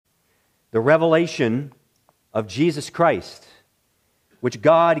the revelation of Jesus Christ, which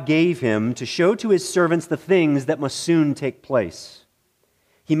God gave him to show to his servants the things that must soon take place.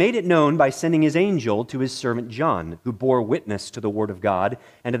 He made it known by sending his angel to his servant John, who bore witness to the word of God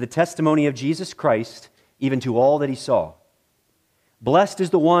and to the testimony of Jesus Christ, even to all that he saw. Blessed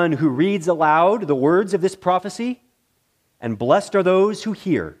is the one who reads aloud the words of this prophecy, and blessed are those who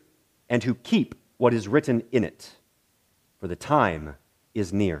hear and who keep what is written in it, for the time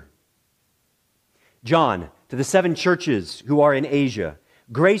is near. John, to the 7 churches who are in Asia,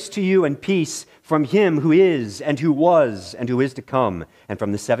 grace to you and peace from him who is and who was and who is to come, and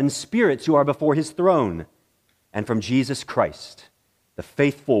from the 7 spirits who are before his throne, and from Jesus Christ, the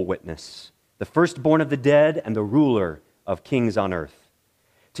faithful witness, the firstborn of the dead and the ruler of kings on earth.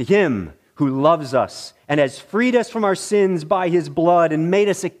 To him who loves us and has freed us from our sins by his blood and made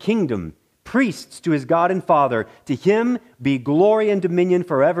us a kingdom, priests to his God and Father, to him be glory and dominion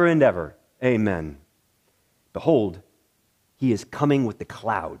forever and ever. Amen. Behold, he is coming with the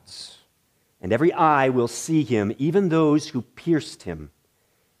clouds, and every eye will see him, even those who pierced him,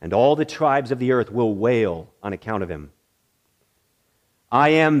 and all the tribes of the earth will wail on account of him. I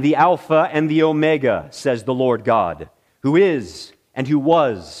am the Alpha and the Omega, says the Lord God, who is and who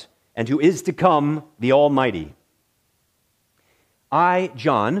was and who is to come, the Almighty. I,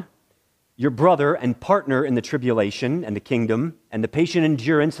 John, your brother and partner in the tribulation and the kingdom and the patient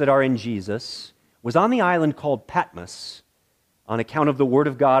endurance that are in Jesus, was on the island called Patmos on account of the word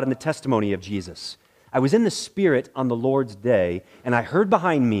of God and the testimony of Jesus. I was in the Spirit on the Lord's day, and I heard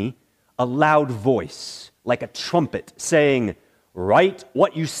behind me a loud voice, like a trumpet, saying, "Write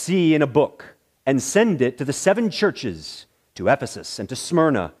what you see in a book, and send it to the 7 churches, to Ephesus, and to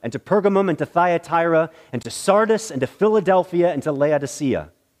Smyrna, and to Pergamum, and to Thyatira, and to Sardis, and to Philadelphia, and to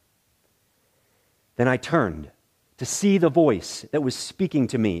Laodicea." Then I turned to see the voice that was speaking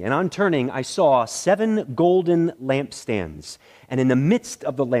to me. And on turning, I saw 7 golden lampstands. And in the midst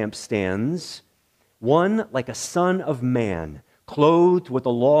of the lampstands, one like a son of man, clothed with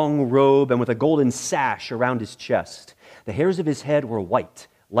a long robe and with a golden sash around his chest. The hairs of his head were white,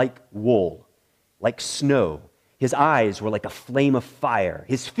 like wool, like snow. His eyes were like a flame of fire.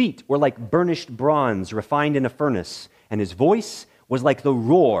 His feet were like burnished bronze refined in a furnace. And his voice was like the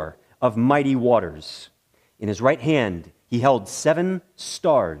roar of mighty waters. In his right hand he held 7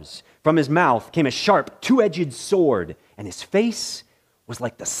 stars. From his mouth came a sharp, 2-edged sword, and his face was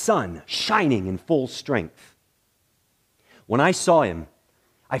like the sun shining in full strength. When I saw him,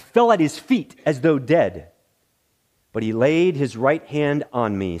 I fell at his feet as though dead. But he laid his right hand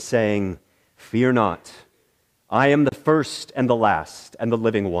on me, saying, "Fear not. I am the first and the last and the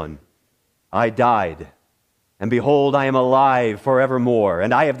living one. I died, and behold, I am alive forevermore,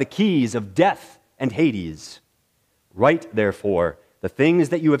 and I have the keys of death and Hades. Write, therefore, the things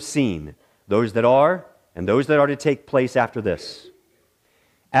that you have seen, those that are, and those that are to take place after this.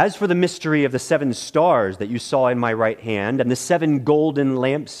 As for the mystery of the 7 stars that you saw in my right hand, and the 7 golden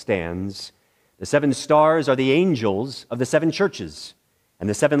lampstands, the 7 stars are the angels of the 7 churches, and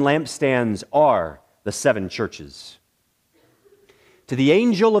the 7 lampstands are the 7 churches. To the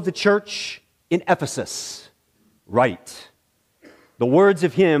angel of the church in Ephesus, write the words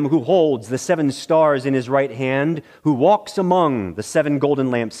of him who holds the 7 stars in his right hand, who walks among the 7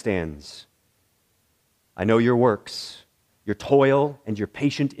 golden lampstands. I know your works, your toil and your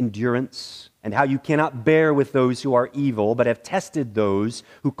patient endurance, and how you cannot bear with those who are evil, but have tested those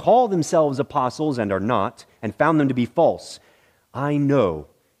who call themselves apostles and are not, and found them to be false. I know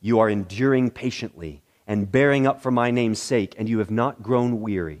you are enduring patiently and bearing up for my name's sake, and you have not grown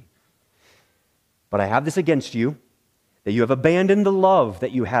weary. But I have this against you, that you have abandoned the love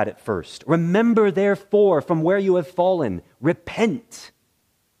that you had at first. Remember, therefore, from where you have fallen, repent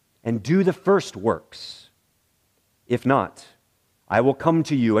and do the first works. If not, I will come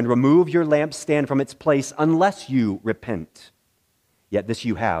to you and remove your lampstand from its place unless you repent. Yet this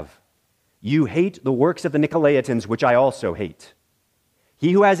you have. You hate the works of the Nicolaitans, which I also hate.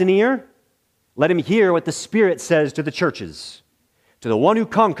 He who has an ear, let him hear what the Spirit says to the churches. To the one who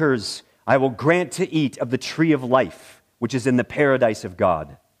conquers, I will grant to eat of the tree of life, which is in the paradise of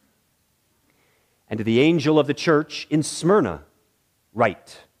God. And to the angel of the church in Smyrna,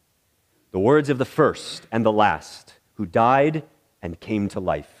 write the words of the first and the last, who died and came to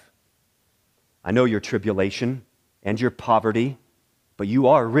life. I know your tribulation and your poverty, but you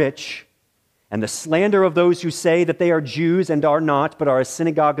are rich, and the slander of those who say that they are Jews and are not, but are a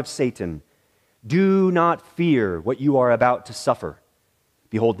synagogue of Satan. Do not fear what you are about to suffer.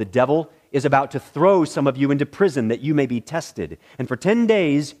 Behold, the devil is about to throw some of you into prison that you may be tested, and for 10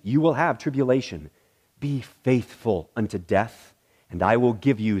 days you will have tribulation. Be faithful unto death, and I will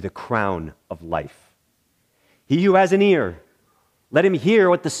give you the crown of life. He who has an ear, let him hear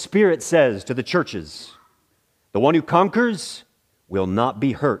what the Spirit says to the churches. The one who conquers will not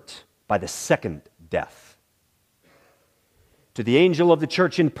be hurt by the second death. To the angel of the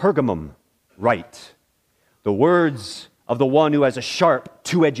church in Pergamum, write the words of the one who has a sharp,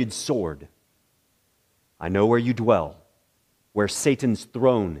 two-edged sword. I know where you dwell, where Satan's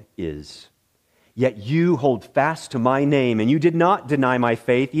throne is. Yet you hold fast to my name, and you did not deny my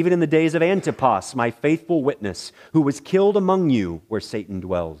faith, even in the days of Antipas, my faithful witness, who was killed among you where Satan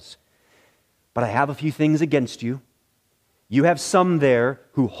dwells. But I have a few things against you. You have some there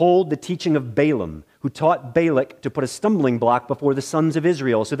who hold the teaching of Balaam, who taught Balak to put a stumbling block before the sons of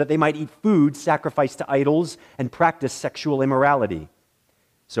Israel so that they might eat food sacrificed to idols and practice sexual immorality.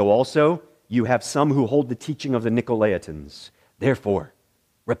 So also you have some who hold the teaching of the Nicolaitans. Therefore,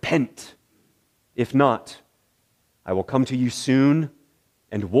 repent. If not, I will come to you soon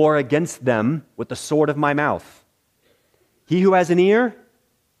and war against them with the sword of my mouth. He who has an ear,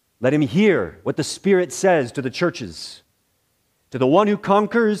 let him hear what the Spirit says to the churches. To the one who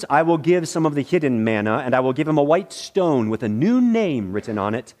conquers, I will give some of the hidden manna, and I will give him a white stone with a new name written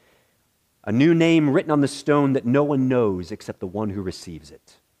on it, a new name written on the stone that no one knows except the one who receives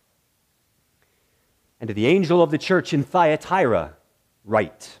it. And to the angel of the church in Thyatira,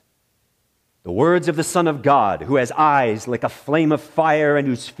 write the words of the Son of God, who has eyes like a flame of fire and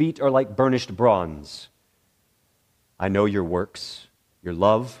whose feet are like burnished bronze. I know your works, your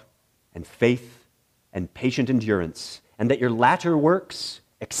love and faith and patient endurance, and that your latter works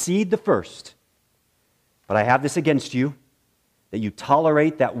exceed the first. But I have this against you, that you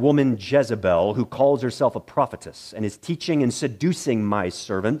tolerate that woman Jezebel, who calls herself a prophetess and is teaching and seducing my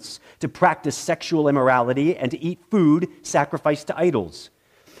servants to practice sexual immorality and to eat food sacrificed to idols.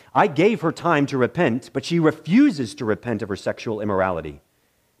 I gave her time to repent, but she refuses to repent of her sexual immorality.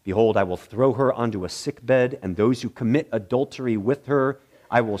 Behold, I will throw her onto a sickbed, and those who commit adultery with her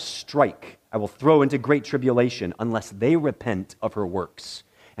I will throw into great tribulation, unless they repent of her works,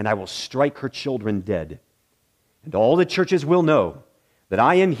 and I will strike her children dead. And all the churches will know that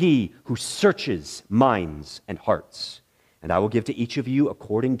I am he who searches minds and hearts, and I will give to each of you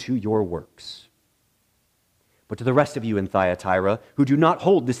according to your works. But to the rest of you in Thyatira, who do not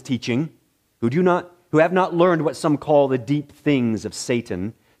hold this teaching, who have not learned what some call the deep things of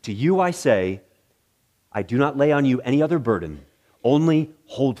Satan, to you I say, I do not lay on you any other burden, only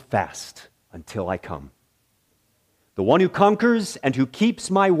hold fast until I come. The one who conquers and who keeps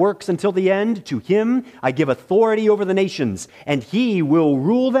my works until the end, to him I give authority over the nations, and he will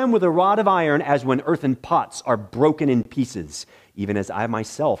rule them with a rod of iron, as when earthen pots are broken in pieces, even as I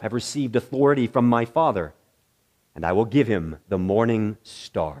myself have received authority from my Father. And I will give him the morning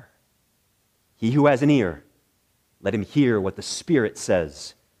star. He who has an ear, let him hear what the Spirit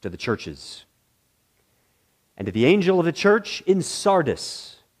says to the churches. And to the angel of the church in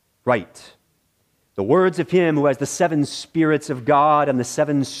Sardis, write the words of him who has the 7 spirits of God and the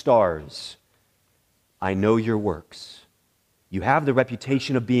 7 stars. I know your works. You have the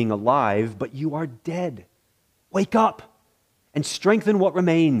reputation of being alive, but you are dead. Wake up and strengthen what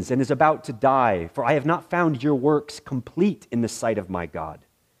remains and is about to die, for I have not found your works complete in the sight of my God.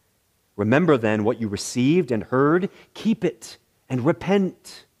 Remember then what you received and heard, keep it and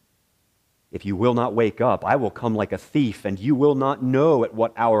repent. If you will not wake up, I will come like a thief, and you will not know at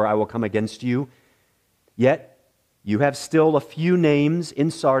what hour I will come against you. Yet you have still a few names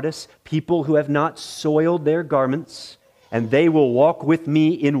in Sardis, people who have not soiled their garments, and they will walk with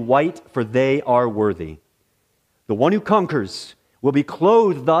me in white, for they are worthy. The one who conquers will be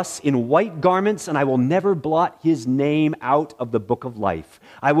clothed thus in white garments, and I will never blot his name out of the book of life.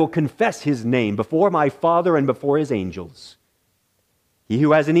 I will confess his name before my Father and before his angels. He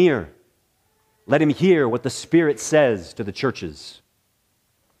who has an ear, let him hear what the Spirit says to the churches.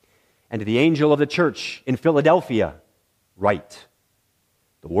 And to the angel of the church in Philadelphia, write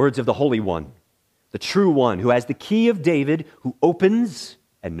the words of the Holy One, the true one, who has the key of David, who opens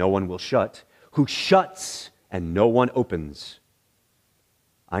and no one will shut, who shuts and no one opens.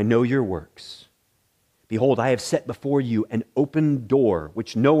 I know your works. Behold, I have set before you an open door,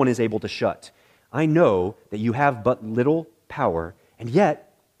 which no one is able to shut. I know that you have but little power, and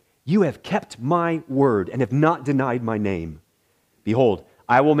yet you have kept my word and have not denied my name. Behold,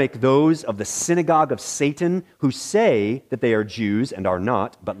 I will make those of the synagogue of Satan who say that they are Jews and are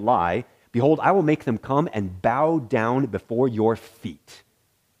not, but lie. Behold, I will make them come and bow down before your feet,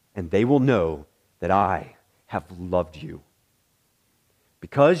 and they will know that I have loved you.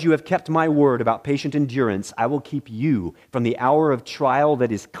 Because you have kept my word about patient endurance, I will keep you from the hour of trial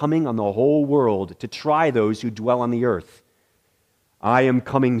that is coming on the whole world to try those who dwell on the earth. I am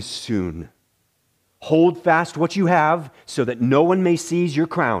coming soon. Hold fast what you have, so that no one may seize your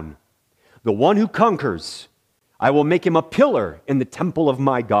crown. The one who conquers, I will make him a pillar in the temple of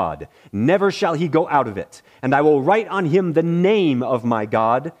my God. Never shall he go out of it. And I will write on him the name of my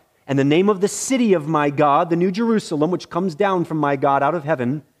God, and the name of the city of my God, the New Jerusalem, which comes down from my God out of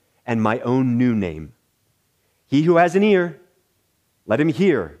heaven, and my own new name. He who has an ear, let him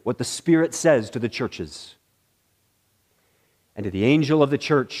hear what the Spirit says to the churches. And to the angel of the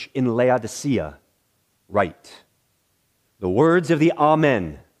church in Laodicea, write, the words of the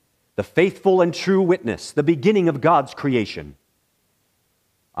Amen, the faithful and true witness, the beginning of God's creation.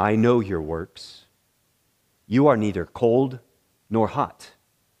 I know your works. You are neither cold nor hot.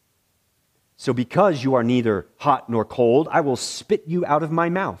 So because you are neither hot nor cold, I will spit you out of my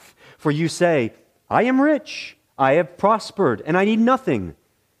mouth. For you say, I am rich, I have prospered, and I need nothing,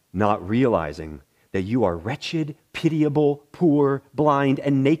 not realizing that you are wretched, pitiable, poor, blind,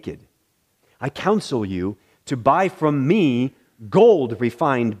 and naked. I counsel you to buy from me gold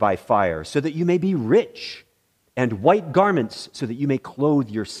refined by fire, so that you may be rich, and white garments, so that you may clothe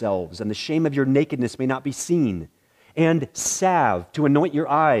yourselves, and the shame of your nakedness may not be seen, and salve to anoint your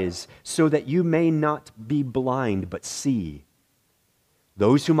eyes, so that you may not be blind but see.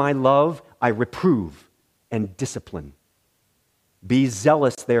 Those whom I love, I reprove and discipline. Be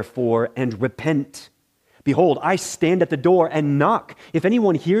zealous, therefore, and repent. Behold, I stand at the door and knock. If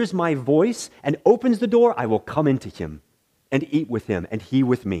anyone hears my voice and opens the door, I will come into him and eat with him, and he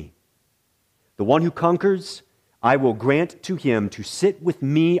with me. The one who conquers, I will grant to him to sit with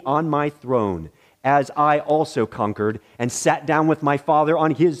me on my throne, as I also conquered and sat down with my Father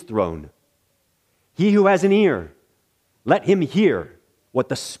on his throne. He who has an ear, let him hear what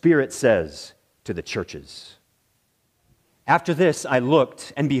the Spirit says to the churches. After this I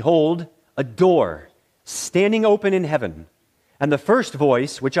looked, and behold, a door standing open in heaven. And the first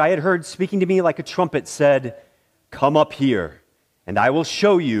voice, which I had heard speaking to me like a trumpet, said, Come up here, and I will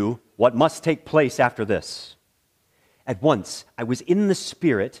show you what must take place after this. At once I was in the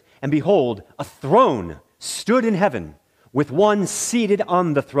Spirit, and behold, a throne stood in heaven, with one seated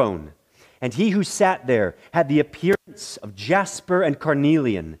on the throne. And he who sat there had the appearance of jasper and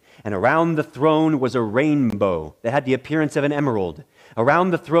carnelian, and around the throne was a rainbow that had the appearance of an emerald. Around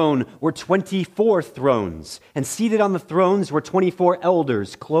the throne were 24 thrones, and seated on the thrones were 24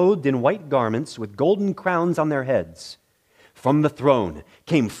 elders, clothed in white garments with golden crowns on their heads. From the throne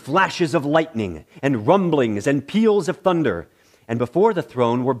came flashes of lightning, and rumblings and peals of thunder. And before the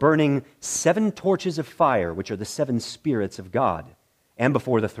throne were burning 7 torches of fire, which are the 7 spirits of God. And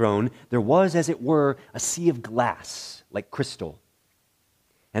before the throne there was, as it were, a sea of glass, like crystal.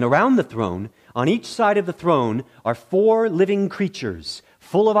 And around the throne, on each side of the throne, are 4 living creatures,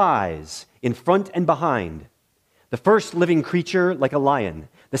 full of eyes, in front and behind. The first living creature like a lion,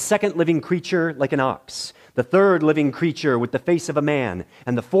 the second living creature like an ox, the third living creature with the face of a man,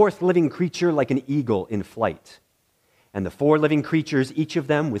 and the fourth living creature like an eagle in flight. And the 4 living creatures, each of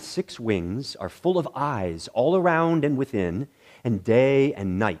them with 6 wings, are full of eyes all around and within, and day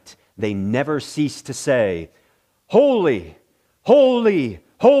and night they never cease to say, Holy, holy,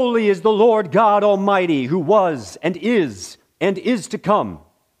 holy is the Lord God Almighty, who was and is to come.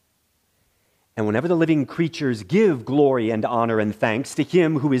 And whenever the living creatures give glory and honor and thanks to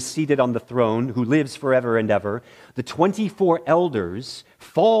him who is seated on the throne, who lives forever and ever, the 24 elders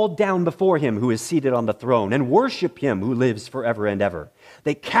fall down before him who is seated on the throne and worship him who lives forever and ever.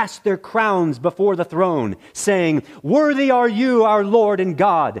 They cast their crowns before the throne, saying, Worthy are you, our Lord and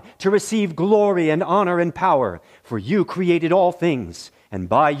God, to receive glory and honor and power, for you created all things, and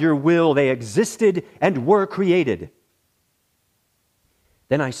by your will they existed and were created.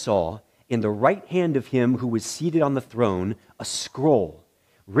 Then I saw in the right hand of him who was seated on the throne a scroll,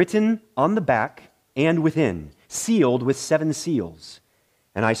 written on the back and within, sealed with 7 seals.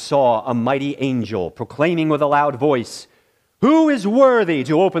 And I saw a mighty angel proclaiming with a loud voice, Who is worthy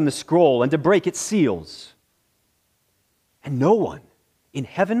to open the scroll and to break its seals? And no one in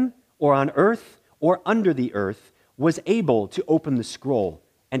heaven or on earth or under the earth was able to open the scroll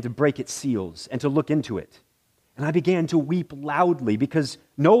and to break its seals and to look into it. And I began to weep loudly because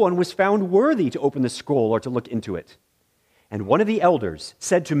no one was found worthy to open the scroll or to look into it. And one of the elders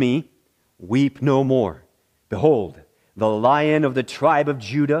said to me, Weep no more. Behold, the Lion of the tribe of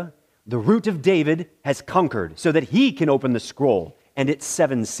Judah, the Root of David, has conquered so that he can open the scroll and its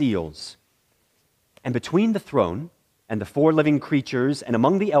 7 seals. And between the throne and the 4 living creatures and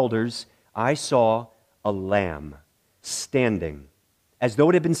among the elders, I saw a lamb standing, as though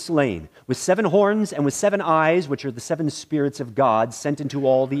it had been slain, with 7 horns and with 7 eyes, which are the 7 spirits of God sent into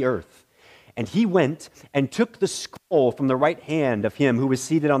all the earth. And he went and took the scroll from the right hand of him who was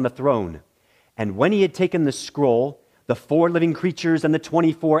seated on the throne. And when he had taken the scroll, the 4 living creatures and the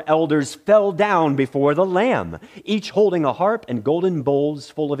 24 elders fell down before the Lamb, each holding a harp and golden bowls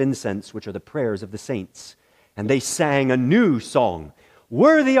full of incense, which are the prayers of the saints. And they sang a new song.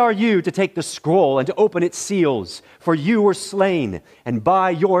 Worthy are you to take the scroll and to open its seals, for you were slain, and by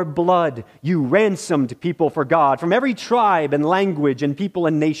your blood you ransomed people for God from every tribe and language and people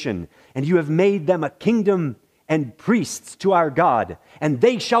and nation, and you have made them a kingdom and priests to our God, and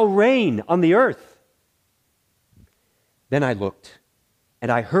they shall reign on the earth. Then I looked, and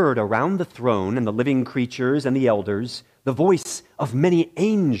I heard around the throne and the living creatures and the elders the voice of many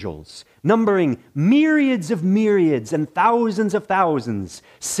angels, numbering myriads of myriads and thousands of thousands,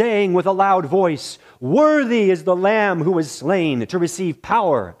 saying with a loud voice, Worthy is the Lamb who was slain to receive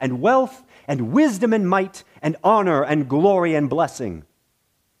power and wealth and wisdom and might and honor and glory and blessing.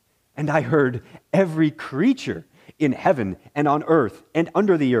 And I heard every creature in heaven and on earth and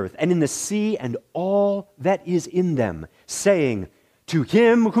under the earth and in the sea and all that is in them, saying, To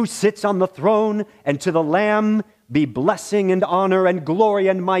him who sits on the throne and to the Lamb be blessing and honor and glory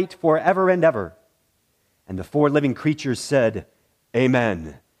and might forever and ever. And the 4 living creatures said,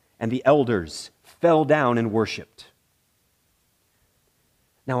 Amen. And the elders fell down and worshipped.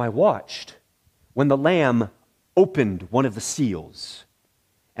 Now I watched when the Lamb opened one of the seals,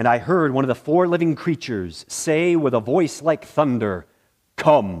 and I heard one of the 4 living creatures say with a voice like thunder,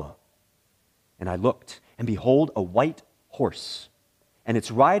 Come. And I looked, and behold, a white horse, and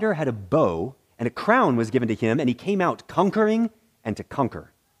its rider had a bow, and a crown was given to him, and he came out conquering and to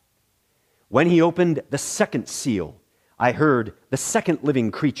conquer. When he opened the 2nd seal, I heard the 2nd living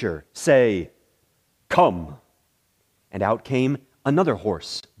creature say, Come. And out came another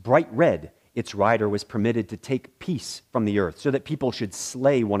horse, bright red. Its rider was permitted to take peace from the earth, so that people should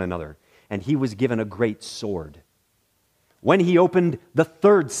slay one another, and he was given a great sword. When he opened the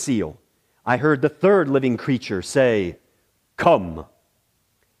 3rd seal, I heard the 3rd living creature say, Come.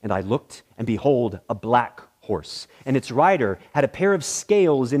 And I looked, and behold, a black horse, and its rider had a pair of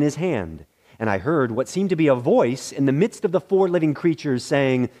scales in his hand. And I heard what seemed to be a voice in the midst of the 4 living creatures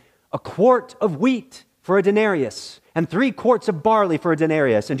saying, A quart of wheat for a denarius, and 3 quarts of barley for a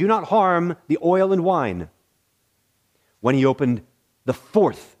denarius, and do not harm the oil and wine. When he opened the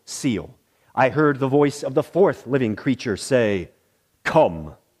 4th seal, I heard the voice of the 4th living creature say,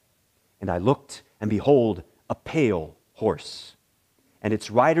 Come. And I looked, and behold, a pale horse. And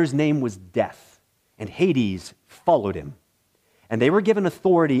its rider's name was Death, and Hades followed him. And they were given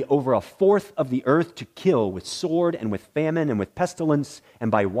authority over 1/4 of the earth to kill with sword and with famine and with pestilence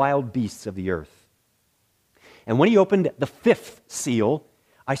and by wild beasts of the earth. And when he opened the 5th seal,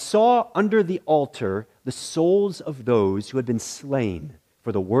 I saw under the altar the souls of those who had been slain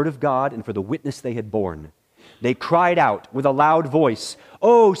for the word of God and for the witness they had borne. They cried out with a loud voice,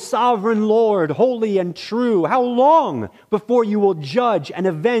 O sovereign Lord, holy and true, how long before you will judge and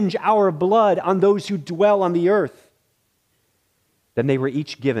avenge our blood on those who dwell on the earth? Then they were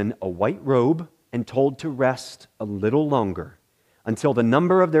each given a white robe and told to rest a little longer, until the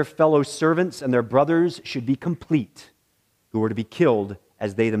number of their fellow servants and their brothers should be complete, who were to be killed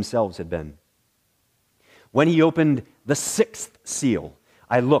as they themselves had been. When he opened the 6th seal,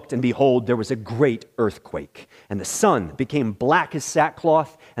 I looked, and behold, there was a great earthquake, and the sun became black as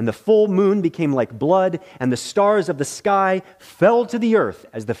sackcloth, and the full moon became like blood, and the stars of the sky fell to the earth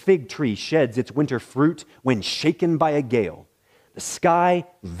as the fig tree sheds its winter fruit when shaken by a gale. The sky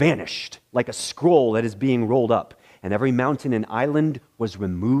vanished like a scroll that is being rolled up, and every mountain and island was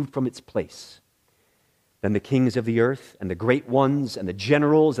removed from its place. Then the kings of the earth, and the great ones, and the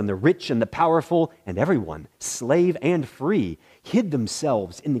generals, and the rich, and the powerful, and everyone, slave and free, hid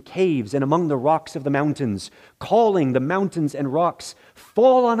themselves in the caves and among the rocks of the mountains, calling the mountains and rocks,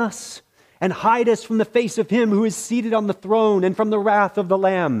 Fall on us, and hide us from the face of him who is seated on the throne, and from the wrath of the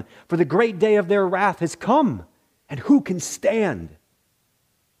Lamb. For the great day of their wrath has come, and who can stand?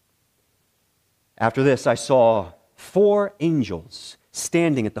 After this I saw 4 angels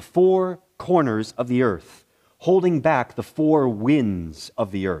standing at the 4 corners of the earth, holding back the 4 winds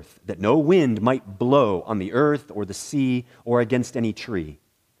of the earth, that no wind might blow on the earth or the sea or against any tree.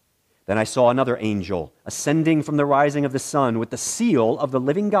 Then I saw another angel ascending from the rising of the sun with the seal of the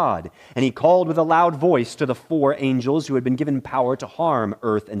living God, and he called with a loud voice to the 4 angels who had been given power to harm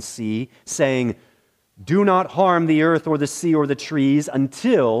earth and sea, saying, Do not harm the earth or the sea or the trees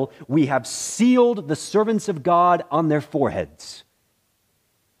until we have sealed the servants of God on their foreheads.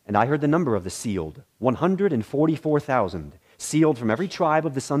 And I heard the number of the sealed, 144,000, sealed from every tribe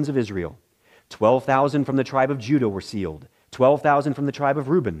of the sons of Israel. 12,000 from the tribe of Judah were sealed, 12,000 from the tribe of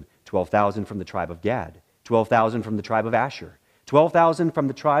Reuben, 12,000 from the tribe of Gad, 12,000 from the tribe of Asher, 12,000 from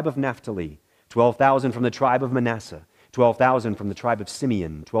the tribe of Naphtali, 12,000 from the tribe of Manasseh, 12,000 from the tribe of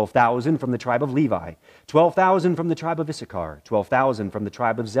Simeon, 12,000 from the tribe of Levi, 12,000 from the tribe of Issachar, 12,000 from the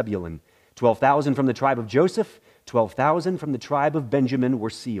tribe of Zebulun, 12,000 from the tribe of Joseph, 12,000 from the tribe of Benjamin were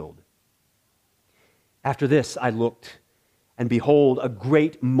sealed. After this I looked, and behold, a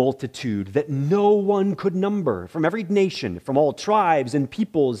great multitude that no one could number, from every nation, from all tribes and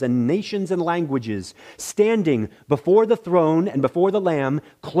peoples and nations and languages, standing before the throne and before the Lamb,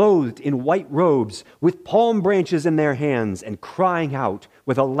 clothed in white robes, with palm branches in their hands, and crying out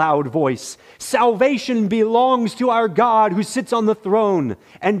with a loud voice, "Salvation belongs to our God who sits on the throne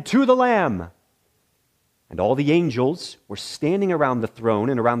and to the Lamb." And all the angels were standing around the throne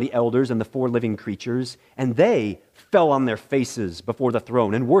and around the elders and the four living creatures, and they fell on their faces before the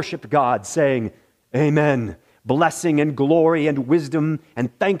throne and worshiped God, saying, "Amen. Blessing and glory and wisdom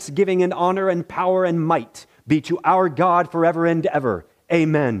and thanksgiving and honor and power and might be to our God forever and ever.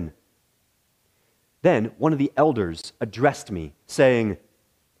 Amen." Then one of the elders addressed me, saying,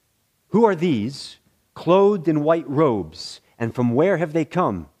 "Who are these, clothed in white robes, and from where have they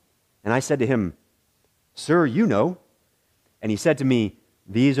come?" And I said to him, "Sir, you know." And he said to me,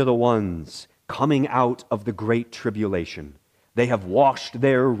 "These are the ones coming out of the great tribulation. They have washed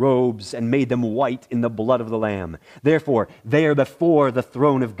their robes and made them white in the blood of the Lamb. Therefore, they are before the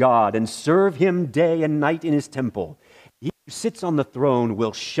throne of God and serve him day and night in his temple. He who sits on the throne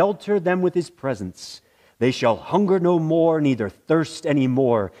will shelter them with his presence. They shall hunger no more, neither thirst any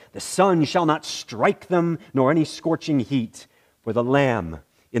more. The sun shall not strike them, nor any scorching heat. For the Lamb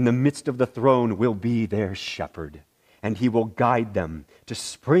in the midst of the throne will be their shepherd, and he will guide them to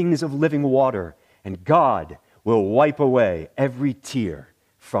springs of living water, and God will wipe away every tear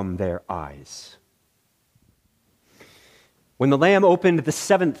from their eyes." When the Lamb opened the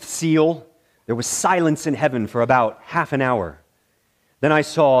seventh seal, there was silence in heaven for about half an hour. Then I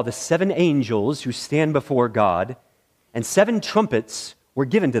saw the seven angels who stand before God, and seven trumpets were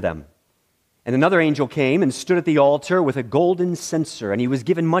given to them. And another angel came and stood at the altar with a golden censer, and he was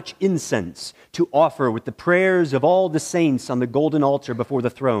given much incense to offer with the prayers of all the saints on the golden altar before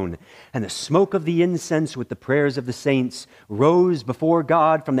the throne. And the smoke of the incense with the prayers of the saints rose before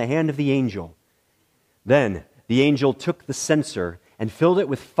God from the hand of the angel. Then the angel took the censer and filled it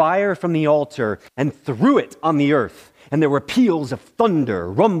with fire from the altar and threw it on the earth. And there were peals of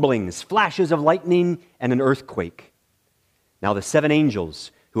thunder, rumblings, flashes of lightning, and an earthquake. Now the seven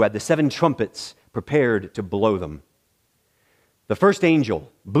angels who had the seven trumpets prepared to blow them. The first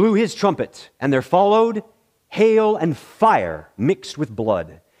angel blew his trumpet, and there followed hail and fire mixed with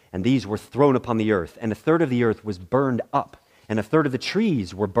blood, and these were thrown upon the earth, and a third of the earth was burned up, and a third of the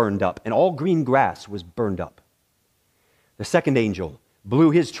trees were burned up, and all green grass was burned up. The second angel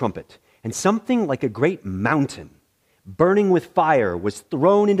blew his trumpet, and something like a great mountain, burning with fire, was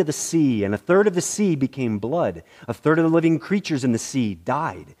thrown into the sea, and a third of the sea became blood. A third of the living creatures in the sea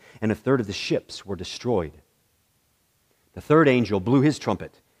died, and a third of the ships were destroyed. The third angel blew his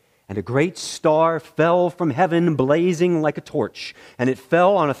trumpet, and a great star fell from heaven, blazing like a torch, and it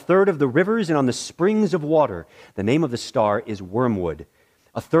fell on a third of the rivers and on the springs of water. The name of the star is Wormwood.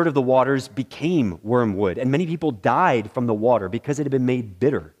 A third of the waters became wormwood, and many people died from the water because it had been made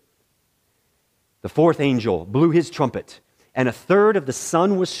bitter. The fourth angel blew his trumpet, and a third of the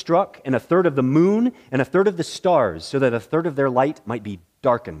sun was struck, and a third of the moon, and a third of the stars, so that a third of their light might be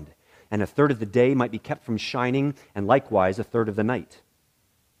darkened, and a third of the day might be kept from shining, and likewise a third of the night.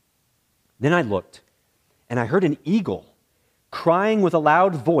 Then I looked, and I heard an eagle crying with a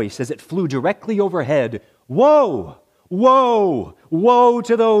loud voice as it flew directly overhead, "Woe! Woe! Woe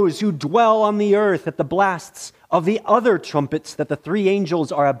to those who dwell on the earth at the blasts of the other trumpets that the three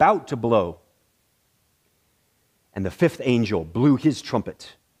angels are about to blow." And the fifth angel blew his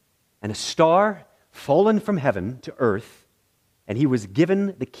trumpet, and a star fallen from heaven to earth, and he was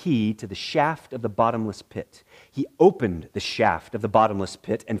given the key to the shaft of the bottomless pit. He opened the shaft of the bottomless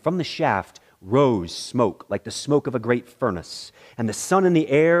pit, and from the shaft rose smoke like the smoke of a great furnace, and the sun and the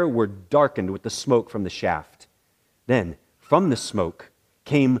air were darkened with the smoke from the shaft. Then from the smoke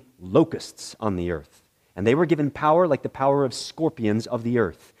came locusts on the earth, and they were given power like the power of scorpions of the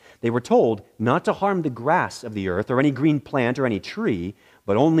earth. They were told not to harm the grass of the earth or any green plant or any tree,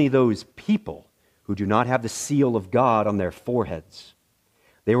 but only those people who do not have the seal of God on their foreheads.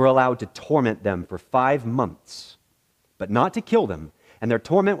 They were allowed to torment them for 5 months, but not to kill them, and their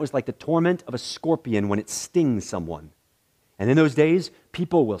torment was like the torment of a scorpion when it stings someone. And in those days,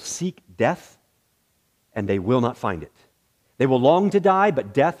 people will seek death, and they will not find it. They will long to die,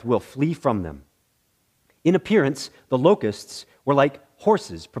 but death will flee from them. In appearance, the locusts were like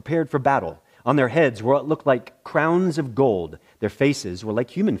horses prepared for battle. On their heads were what looked like crowns of gold. Their faces were like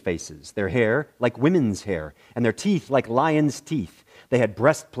human faces, their hair like women's hair, and their teeth like lions' teeth. They had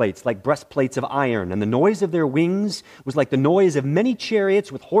breastplates like breastplates of iron, and the noise of their wings was like the noise of many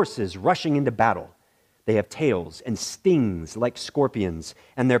chariots with horses rushing into battle. They have tails and stings like scorpions,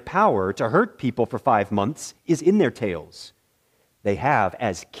 and their power to hurt people for 5 months is in their tails. They have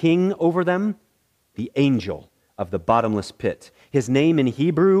as king over them the angel of the bottomless pit. His name in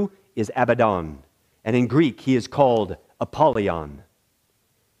Hebrew is Abaddon, and in Greek he is called Apollyon.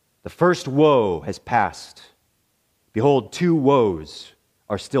 The first woe has passed. Behold, 2 woes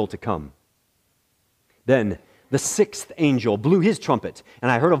are still to come. Then the 6th angel blew his trumpet,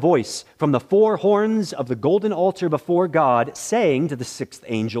 and I heard a voice from the 4 horns of the golden altar before God, saying to the 6th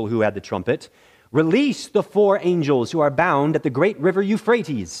angel who had the trumpet, "Release the 4 angels who are bound at the great river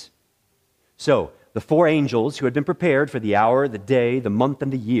Euphrates." So the 4 angels who had been prepared for the hour, the day, the month,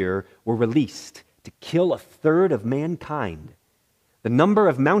 and the year were released to kill 1/3 of mankind. The number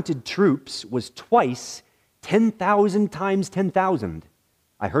of mounted troops was twice 10,000 times 10,000.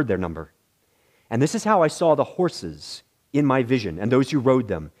 I heard their number. And this is how I saw the horses in my vision and those who rode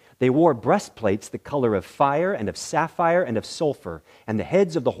them. They wore breastplates the color of fire and of sapphire and of sulfur, and the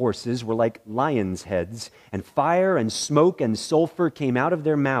heads of the horses were like lions' heads, and fire and smoke and sulfur came out of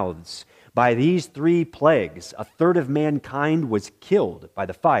their mouths. By these 3 plagues, 1/3 of mankind was killed by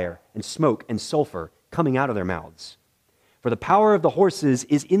the fire and smoke and sulfur coming out of their mouths. For the power of the horses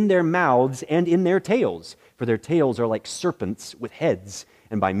is in their mouths and in their tails, for their tails are like serpents with heads,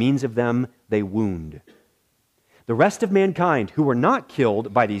 and by means of them they wound. The rest of mankind who were not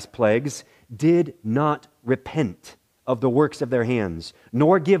killed by these plagues did not repent of the works of their hands,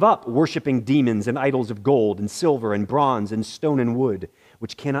 nor give up worshiping demons and idols of gold and silver and bronze and stone and wood,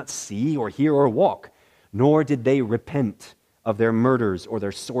 which cannot see or hear or walk, nor did they repent of their murders or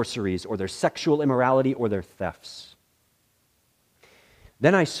their sorceries or their sexual immorality or their thefts.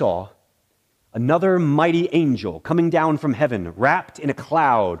 Then I saw another mighty angel coming down from heaven, wrapped in a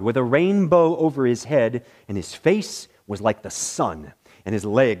cloud with a rainbow over his head, and his face was like the sun, and his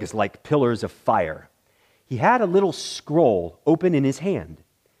legs like pillars of fire. He had a little scroll open in his hand,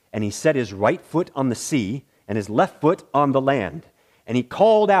 and he set his right foot on the sea and his left foot on the land. And he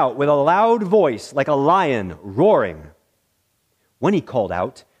called out with a loud voice like a lion roaring. When he called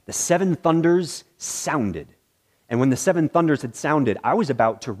out, the 7 thunders sounded. And when the 7 thunders had sounded, I was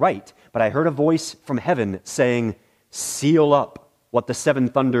about to write, but I heard a voice from heaven saying, "Seal up what the 7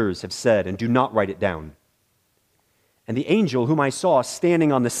 thunders have said, and do not write it down." And the angel whom I saw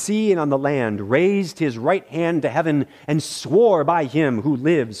standing on the sea and on the land raised his right hand to heaven and swore by him who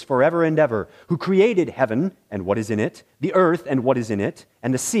lives forever and ever, who created heaven and what is in it, the earth and what is in it,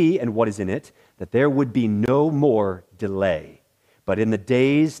 and the sea and what is in it, that there would be no more delay. But in the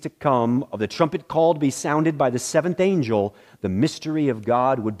days to come of the trumpet call to be sounded by the 7th angel, the mystery of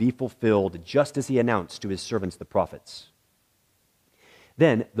God would be fulfilled, just as he announced to his servants the prophets.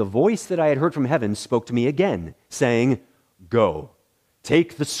 Then the voice that I had heard from heaven spoke to me again, saying, "Go,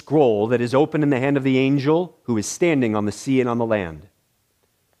 take the scroll that is open in the hand of the angel who is standing on the sea and on the land."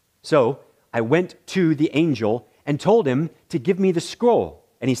 So I went to the angel and told him to give me the scroll.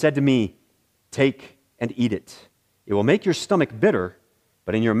 And he said to me, "Take and eat it. It will make your stomach bitter,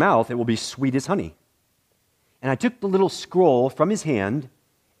 but in your mouth it will be sweet as honey." And I took the little scroll from his hand,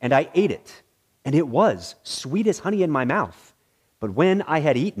 and I ate it, and it was sweet as honey in my mouth. But when I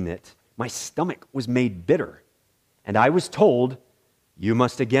had eaten it, my stomach was made bitter. And I was told, "You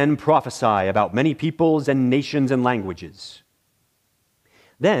must again prophesy about many peoples and nations and languages."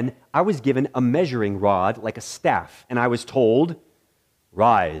 Then I was given a measuring rod like a staff, and I was told,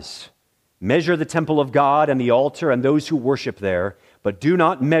 "Rise, measure the temple of God and the altar and those who worship there, but do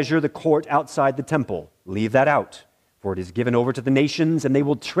not measure the court outside the temple. Leave that out, for it is given over to the nations, and they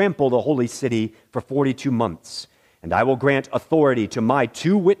will trample the holy city for 42 months. And I will grant authority to my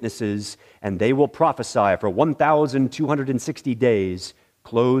 2 witnesses, and they will prophesy for 1,260 days,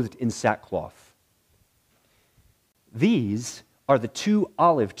 clothed in sackcloth." These are the 2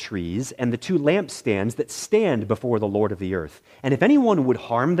 olive trees and the 2 lampstands that stand before the Lord of the earth. And if anyone would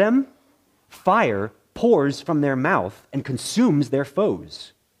harm them, fire pours from their mouth and consumes their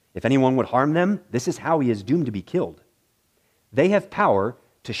foes. If anyone would harm them, this is how he is doomed to be killed. They have power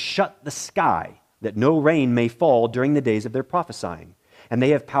to shut the sky, that no rain may fall during the days of their prophesying. And they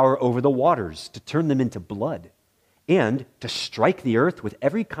have power over the waters to turn them into blood, and to strike the earth with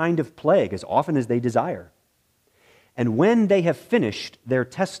every kind of plague as often as they desire. And when they have finished their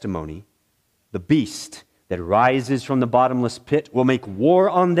testimony, the beast that rises from the bottomless pit will make war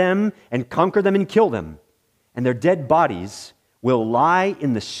on them and conquer them and kill them. And their dead bodies will lie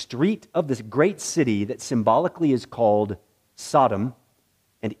in the street of this great city that symbolically is called Sodom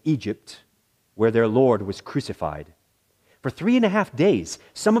and Egypt, where their Lord was crucified. For 3.5 days,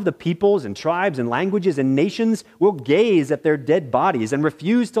 some of the peoples and tribes and languages and nations will gaze at their dead bodies and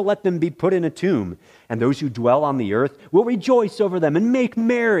refuse to let them be put in a tomb. And those who dwell on the earth will rejoice over them and make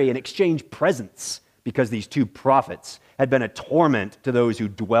merry and exchange presents, because these two prophets had been a torment to those who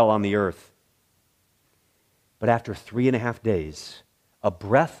dwell on the earth. But after 3.5 days, a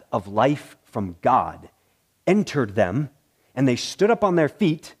breath of life from God entered them, and they stood up on their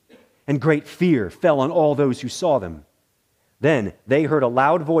feet, and great fear fell on all those who saw them. Then they heard a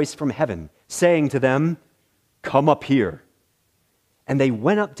loud voice from heaven saying to them, "Come up here." And they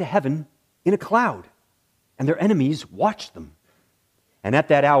went up to heaven in a cloud, and their enemies watched them. And at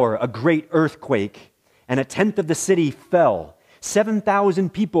that hour, a great earthquake, and 1/10 of the city fell.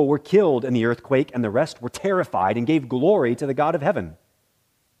 7,000 people were killed in the earthquake, and the rest were terrified and gave glory to the God of heaven.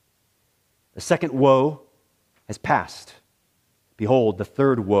 The second woe has passed. Behold, the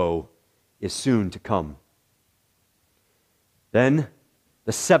third woe is soon to come. Then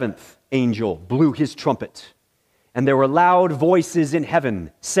the seventh angel blew his trumpet, and there were loud voices in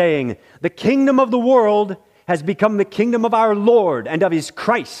heaven saying, "The kingdom of the world has become the kingdom of our Lord and of his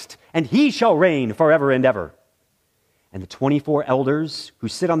Christ, and he shall reign forever and ever." And the 24 elders who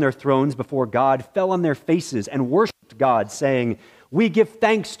sit on their thrones before God fell on their faces and worshiped God, saying, "We give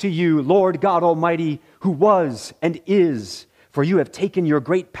thanks to you, Lord God Almighty, who was and is, for you have taken your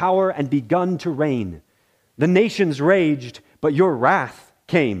great power and begun to reign. The nations raged, but your wrath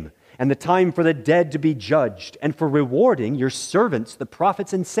came, and the time for the dead to be judged, and for rewarding your servants, the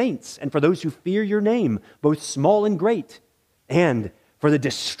prophets and saints, and for those who fear your name, both small and great, and for the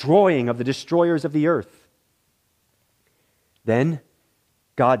destroying of the destroyers of the earth." Then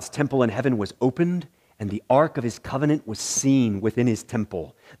God's temple in heaven was opened, and the ark of his covenant was seen within his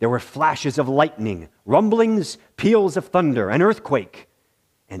temple. There were flashes of lightning, rumblings, peals of thunder, an earthquake,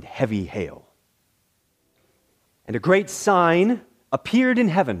 and heavy hail. And a great sign appeared in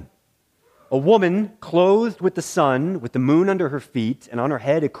heaven: a woman clothed with the sun, with the moon under her feet, and on her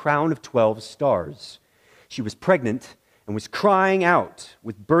head a crown of 12 stars. She was pregnant and was crying out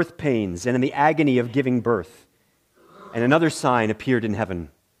with birth pains and in the agony of giving birth. And another sign appeared in heaven: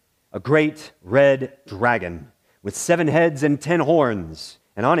 a great red dragon with 7 heads and 10 horns,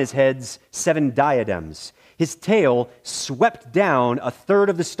 and on his heads 7 diadems. His tail swept down 1/3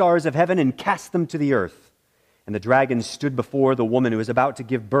 of the stars of heaven and cast them to the earth. And the dragon stood before the woman who was about to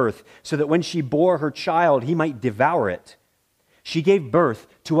give birth, so that when she bore her child, he might devour it. She gave birth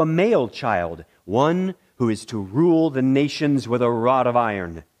to a male child, one who is to rule the nations with a rod of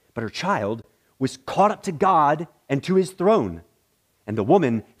iron. But her child was caught up to God and to his throne. And the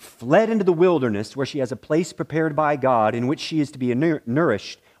woman fled into the wilderness, where she has a place prepared by God, in which she is to be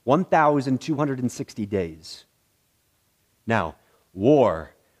nourished 1,260 days. Now,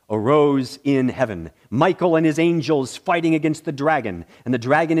 war arose in heaven. Michael and his angels fighting against the dragon, and the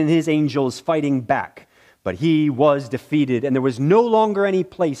dragon and his angels fighting back. But he was defeated, and there was no longer any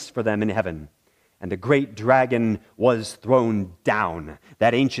place for them in heaven. And the great dragon was thrown down,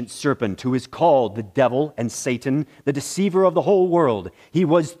 that ancient serpent who is called the devil and Satan, the deceiver of the whole world. He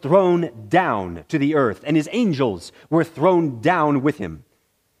was thrown down to the earth, and his angels were thrown down with him.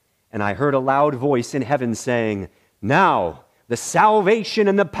 And I heard a loud voice in heaven saying, "Now the salvation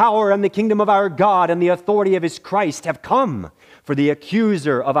and the power and the kingdom of our God and the authority of his Christ have come. For the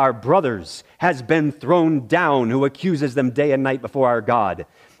accuser of our brothers has been thrown down, who accuses them day and night before our God.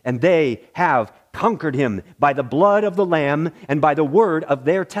 And they have conquered him by the blood of the Lamb and by the word of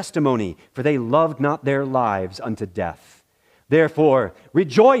their testimony, for they loved not their lives unto death. Therefore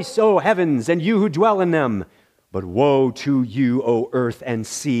rejoice, O heavens, and you who dwell in them. But woe to you, O earth and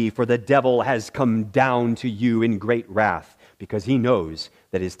sea, for the devil has come down to you in great wrath, because he knows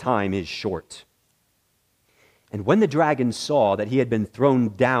that his time is short." And when the dragon saw that he had been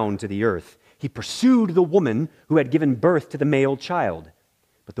thrown down to the earth, he pursued the woman who had given birth to the male child.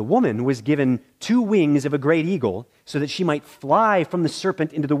 But the woman was given 2 wings of a great eagle, so that she might fly from the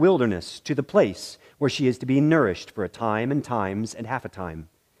serpent into the wilderness, to the place where she is to be nourished for a time and times and half a time.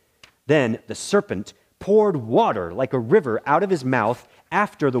 Then the serpent poured water like a river out of his mouth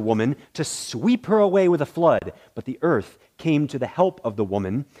after the woman to sweep her away with a flood. But the earth came to the help of the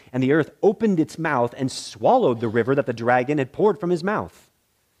woman, and the earth opened its mouth and swallowed the river that the dragon had poured from his mouth.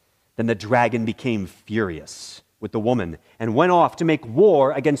 Then the dragon became furious with the woman and went off to make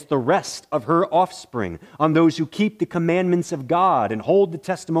war against the rest of her offspring, on those who keep the commandments of God and hold the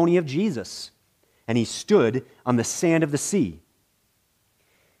testimony of Jesus. And he stood on the sand of the sea.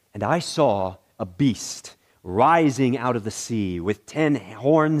 And I saw a beast rising out of the sea, with 10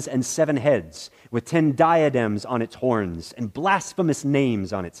 horns and 7 heads, with 10 diadems on its horns, and blasphemous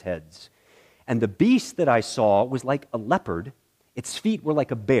names on its heads. And the beast that I saw was like a leopard, its feet were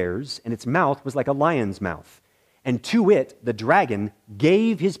like a bear's, and its mouth was like a lion's mouth. And to it, the dragon,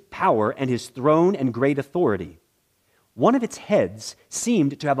 gave his power and his throne and great authority. One of its heads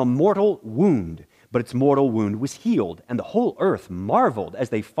seemed to have a mortal wound, but its mortal wound was healed, and the whole earth marveled as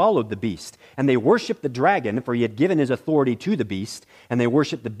they followed the beast. And they worshipped the dragon, for he had given his authority to the beast, and they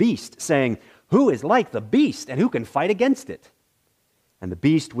worshipped the beast, saying, "Who is like the beast, and who can fight against it?" And the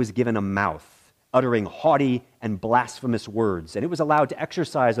beast was given a mouth, uttering haughty and blasphemous words, and it was allowed to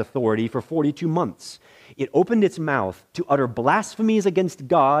exercise authority for 42 months. It opened its mouth to utter blasphemies against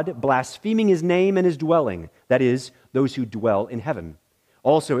God, blaspheming his name and his dwelling, that is, those who dwell in heaven.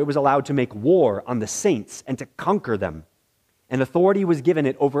 Also, it was allowed to make war on the saints and to conquer them. And authority was given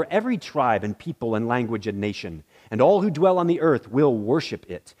it over every tribe and people and language and nation. And all who dwell on the earth will worship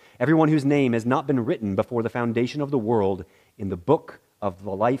it, everyone whose name has not been written before the foundation of the world in the book of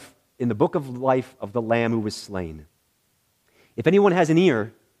life of the Lamb who was slain. If anyone has an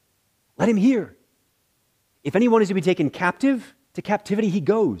ear, let him hear. If anyone is to be taken captive, to captivity he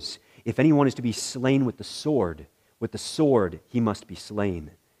goes. If anyone is to be slain with the sword he must be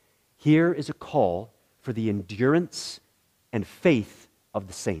slain. Here is a call for the endurance and faith of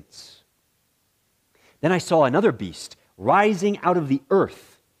the saints. Then I saw another beast rising out of the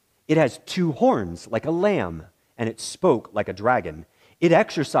earth. It has 2 horns like a lamb, and it spoke like a dragon. It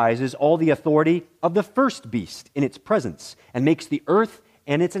exercises all the authority of the first beast in its presence, and makes the earth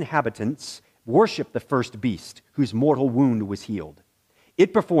and its inhabitants worship the first beast, whose mortal wound was healed.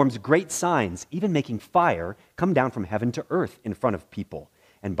 It performs great signs, even making fire come down from heaven to earth in front of people.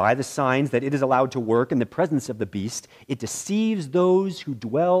 And by the signs that it is allowed to work in the presence of the beast, it deceives those who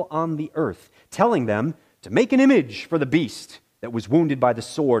dwell on the earth, telling them to make an image for the beast that was wounded by the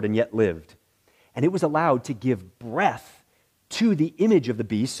sword and yet lived. And it was allowed to give breath to the image of the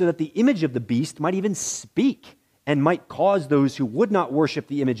beast, so that the image of the beast might even speak and might cause those who would not worship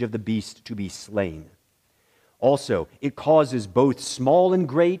the image of the beast to be slain. Also, it causes both small and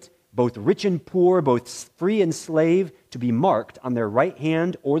great, both rich and poor, both free and slave, to be marked on their right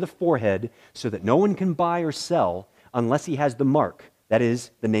hand or the forehead, so that no one can buy or sell unless he has the mark, that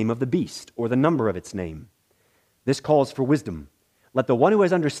is, the name of the beast or the number of its name. This calls for wisdom. Let the one who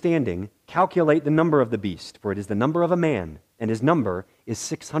has understanding calculate the number of the beast, for it is the number of a man, and his number is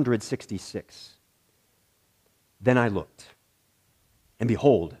 666. Then I looked, and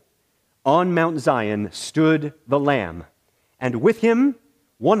behold, on Mount Zion stood the Lamb, and with him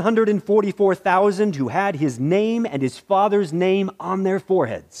 144,000 who had his name and his Father's name on their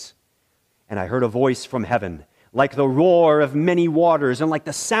foreheads. And I heard a voice from heaven, like the roar of many waters and like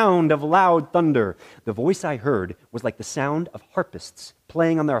the sound of loud thunder. The voice I heard was like the sound of harpists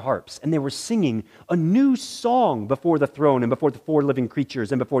playing on their harps, and they were singing a new song before the throne and before the 4 living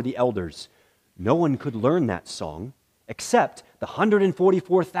creatures and before the elders. No one could learn that song except the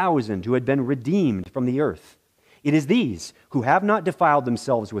 144,000 who had been redeemed from the earth. It is these who have not defiled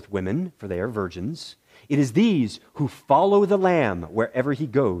themselves with women, for they are virgins. It is these who follow the Lamb wherever he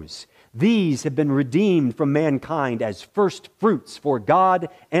goes. These have been redeemed from mankind as first fruits for God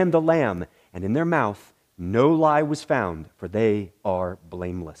and the Lamb, and in their mouth no lie was found, for they are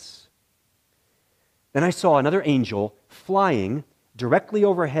blameless. Then I saw another angel flying directly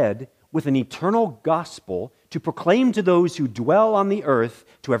overhead with an eternal gospel to proclaim to those who dwell on the earth,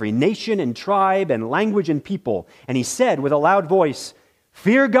 to every nation and tribe and language and people. And he said with a loud voice,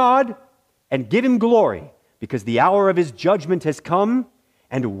 "Fear God and give him glory, because the hour of his judgment has come,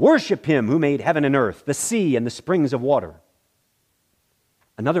 and worship him who made heaven and earth, the sea and the springs of water."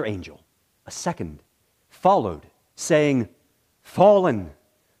 Another angel, a second, followed, saying, "Fallen,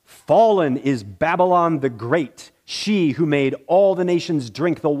 fallen is Babylon the Great, she who made all the nations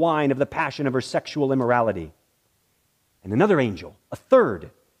drink the wine of the passion of her sexual immorality." And another angel, a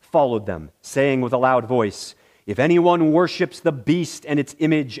third, followed them, saying with a loud voice, "If anyone worships the beast and its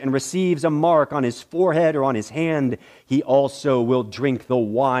image and receives a mark on his forehead or on his hand, he also will drink the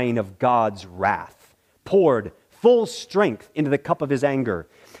wine of God's wrath, poured full strength into the cup of his anger.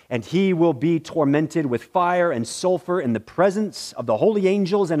 And he will be tormented with fire and sulfur in the presence of the holy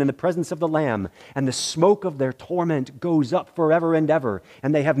angels and in the presence of the Lamb. And the smoke of their torment goes up forever and ever.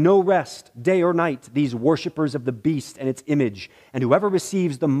 And they have no rest, day or night, these worshipers of the beast and its image, and whoever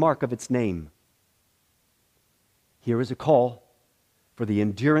receives the mark of its name." Here is a call for the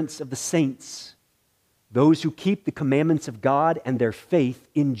endurance of the saints, those who keep the commandments of God and their faith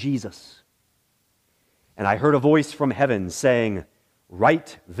in Jesus. And I heard a voice from heaven saying,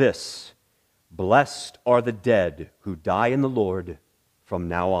 "Write this: Blessed are the dead who die in the Lord from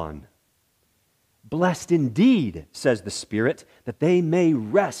now on. Blessed indeed, says the Spirit, that they may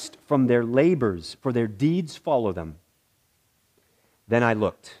rest from their labors, for their deeds follow them. Then I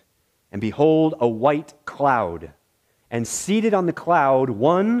looked, and behold, a white cloud, and seated on the cloud,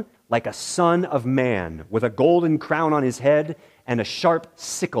 one like a son of man, with a golden crown on his head and a sharp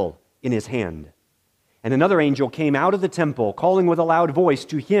sickle in his hand. And another angel came out of the temple, calling with a loud voice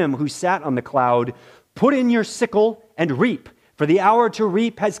to him who sat on the cloud, "Put in your sickle and reap, for the hour to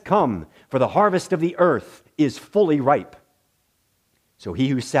reap has come, for the harvest of the earth is fully ripe." So he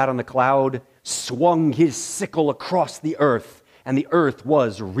who sat on the cloud swung his sickle across the earth, and the earth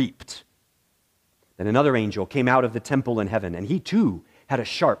was reaped. Then another angel came out of the temple in heaven, and he too had a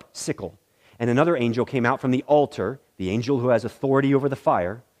sharp sickle. And another angel came out from the altar, the angel who has authority over the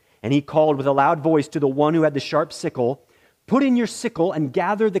fire, and he called with a loud voice to the one who had the sharp sickle, "Put in your sickle and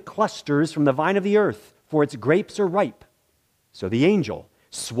gather the clusters from the vine of the earth, for its grapes are ripe." So the angel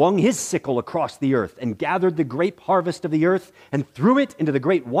swung his sickle across the earth and gathered the grape harvest of the earth and threw it into the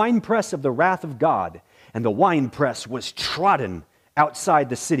great winepress of the wrath of God. And the winepress was trodden outside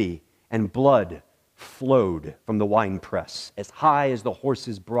the city, and blood flowed from the winepress as high as the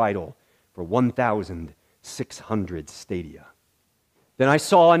horse's bridle for 1,600 stadia. Then I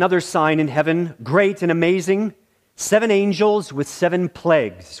saw another sign in heaven, great and amazing, 7 angels with 7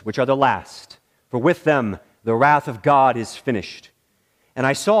 plagues, which are the last, for with them the wrath of God is finished. And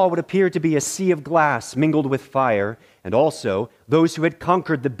I saw what appeared to be a sea of glass mingled with fire, and also those who had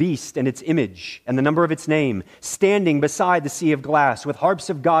conquered the beast and its image and the number of its name, standing beside the sea of glass with harps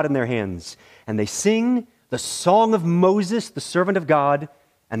of God in their hands. And they sing the song of Moses, the servant of God,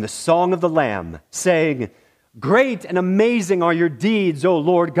 and the song of the Lamb, saying, "Great and amazing are your deeds, O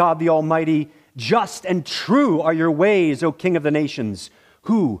Lord God the Almighty. Just and true are your ways, O King of the nations.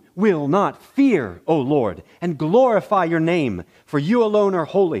 Who will not fear, O Lord, and glorify your name? For you alone are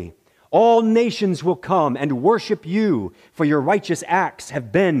holy. All nations will come and worship you, for your righteous acts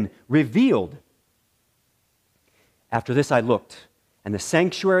have been revealed." After this I looked, and the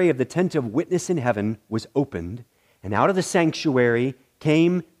sanctuary of the tent of witness in heaven was opened, and out of the sanctuary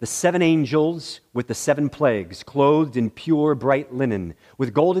came the 7 angels with the 7 plagues, clothed in pure bright linen,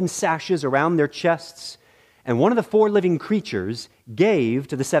 with golden sashes around their chests. And one of the 4 living creatures gave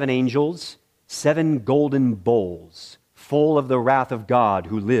to the 7 angels 7 golden bowls, full of the wrath of God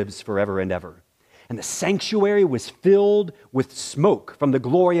who lives forever and ever. And the sanctuary was filled with smoke from the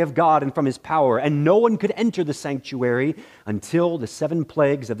glory of God and from his power, and no one could enter the sanctuary until the 7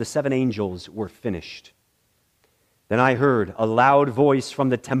 plagues of the 7 angels were finished. Then I heard a loud voice from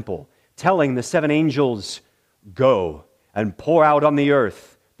the temple telling the 7 angels, "Go and pour out on the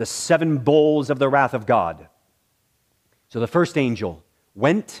earth the 7 bowls of the wrath of God." So the first angel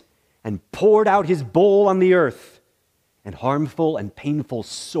went and poured out his bowl on the earth, and harmful and painful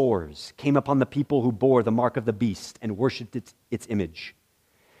sores came upon the people who bore the mark of the beast and worshipped its image.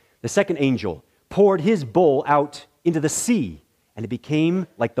 The second angel poured his bowl out into the sea, and it became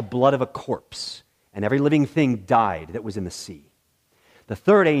like the blood of a corpse, and every living thing died that was in the sea. The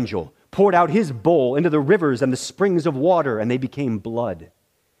third angel poured out his bowl into the rivers and the springs of water, and they became blood.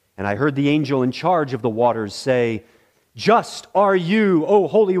 And I heard the angel in charge of the waters say, "Just are you, O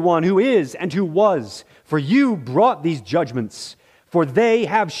Holy One, who is and who was, for you brought these judgments. For they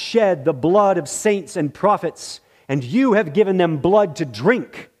have shed the blood of saints and prophets, and you have given them blood to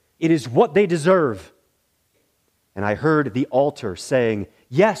drink. It is what they deserve." And I heard the altar saying,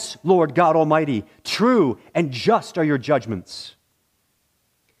 "Yes, Lord God Almighty, true and just are your judgments."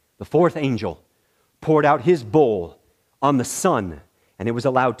 The fourth angel poured out his bowl on the sun, and it was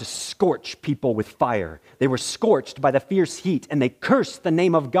allowed to scorch people with fire. They were scorched by the fierce heat, and they cursed the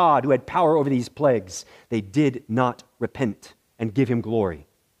name of God who had power over these plagues. They did not repent and give him glory.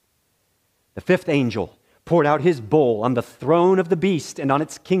 The fifth angel poured out his bowl on the throne of the beast and on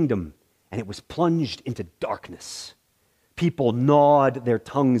its kingdom, and it was plunged into darkness. People gnawed their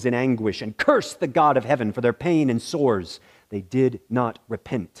tongues in anguish and cursed the God of heaven for their pain and sores. They did not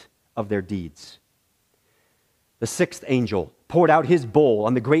repent of their deeds. The sixth angel poured out his bowl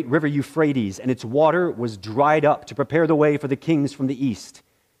on the great river Euphrates, and its water was dried up to prepare the way for the kings from the east.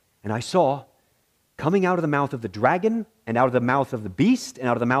 And I saw, coming out of the mouth of the dragon, and out of the mouth of the beast, and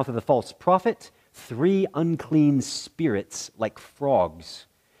out of the mouth of the false prophet, 3 unclean spirits like frogs,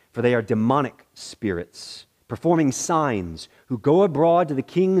 for they are demonic spirits, performing signs, who go abroad to the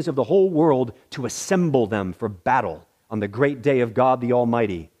kings of the whole world to assemble them for battle on the great day of God the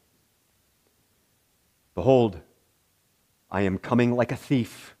Almighty. Behold, I am coming like a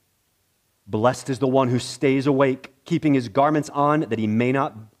thief. Blessed is the one who stays awake, keeping his garments on, that he may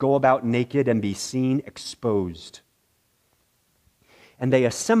not go about naked and be seen exposed. And they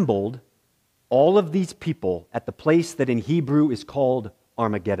assembled all of these people at the place that in Hebrew is called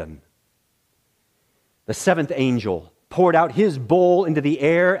Armageddon. The seventh angel poured out his bowl into the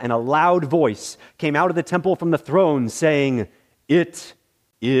air, and a loud voice came out of the temple from the throne, saying, "It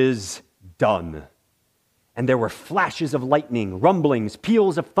is done." And there were flashes of lightning, rumblings,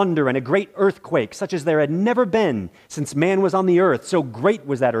 peals of thunder, and a great earthquake, such as there had never been since man was on the earth. So great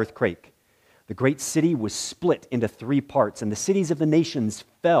was that earthquake. The great city was split into 3 parts, and the cities of the nations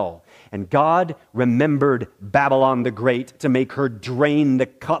fell. And God remembered Babylon the Great to make her drain the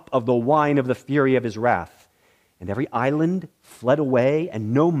cup of the wine of the fury of his wrath. And every island fled away,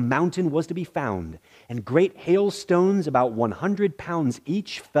 and no mountain was to be found. And great hailstones, about 100 pounds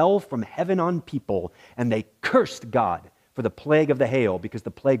each, fell from heaven on people. And they cursed God for the plague of the hail, because the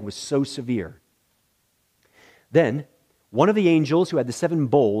plague was so severe. Then one of the angels who had the 7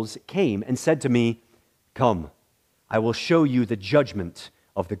 bowls came and said to me, "Come, I will show you the judgment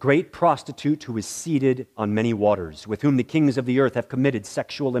of the great prostitute who is seated on many waters, with whom the kings of the earth have committed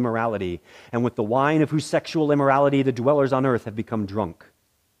sexual immorality, and with the wine of whose sexual immorality the dwellers on earth have become drunk."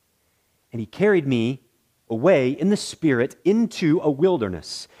 And he carried me away in the Spirit into a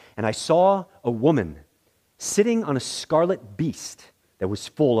wilderness, and I saw a woman sitting on a scarlet beast that was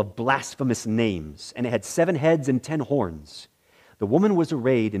full of blasphemous names, and it had 7 heads and 10 horns. The woman was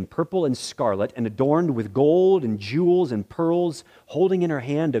arrayed in purple and scarlet, and adorned with gold and jewels and pearls, holding in her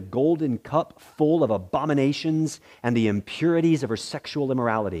hand a golden cup full of abominations and the impurities of her sexual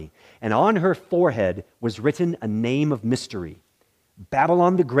immorality. And on her forehead was written a name of mystery: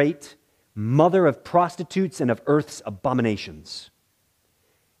 Babylon the Great, mother of prostitutes and of earth's abominations.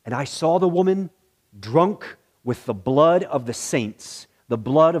 And I saw the woman drunk with the blood of the saints, the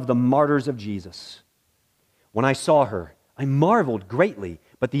blood of the martyrs of Jesus. When I saw her, I marveled greatly,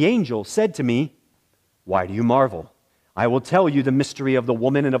 but the angel said to me, "Why do you marvel? I will tell you the mystery of the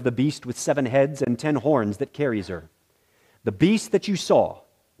woman and of the beast with 7 heads and 10 horns that carries her. The beast that you saw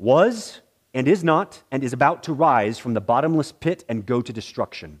was and is not and is about to rise from the bottomless pit and go to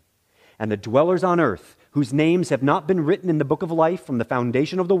destruction. And the dwellers on earth, whose names have not been written in the book of life from the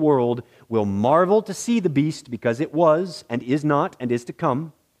foundation of the world, will marvel to see the beast, because it was and is not and is to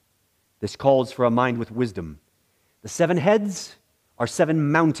come." This calls for a mind with wisdom. The 7 heads are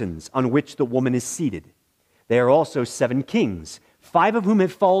 7 mountains on which the woman is seated. They are also 7 kings, 5 of whom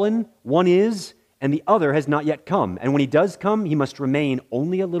have fallen, 1 is, and the other has not yet come. And when he does come, he must remain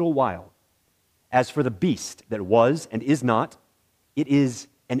only a little while. As for the beast that was and is not, it is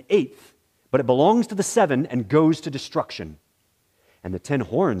an 8th, but it belongs to the 7 and goes to destruction. And the 10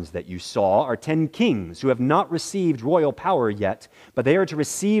 horns that you saw are 10 kings who have not received royal power yet, but they are to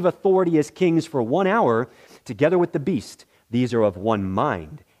receive authority as kings for 1 hour, together with the beast. These are of one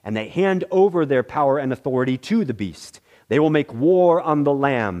mind, and they hand over their power and authority to the beast. They will make war on the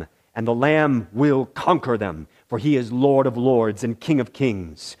Lamb, and the Lamb will conquer them, for he is Lord of lords and King of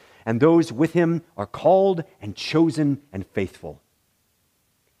kings, and those with him are called and chosen and faithful.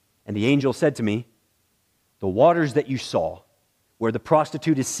 And the angel said to me, "The waters that you saw, where the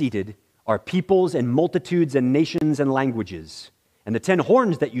prostitute is seated, are peoples and multitudes and nations and languages. And the 10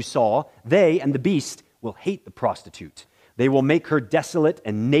 horns that you saw, they and the beast will hate the prostitute. They will make her desolate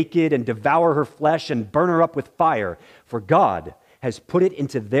and naked and devour her flesh and burn her up with fire. For God has put it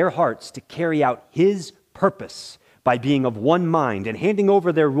into their hearts to carry out his purpose by being of one mind and handing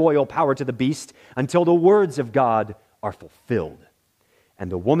over their royal power to the beast until the words of God are fulfilled.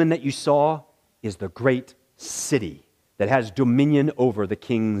 And the woman that you saw is the great city that has dominion over the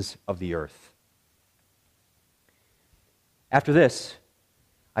kings of the earth." After this,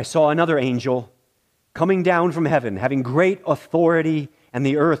 I saw another angel coming down from heaven, having great authority, and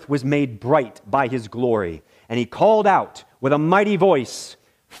the earth was made bright by his glory. And he called out with a mighty voice,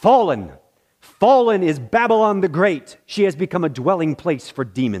 "Fallen, fallen is Babylon the Great. She has become a dwelling place for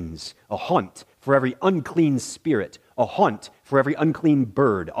demons, a haunt for every unclean spirit, a haunt for every unclean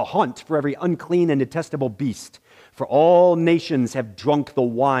bird, a haunt for every unclean and detestable beast. For all nations have drunk the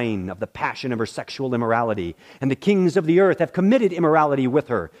wine of the passion of her sexual immorality, and the kings of the earth have committed immorality with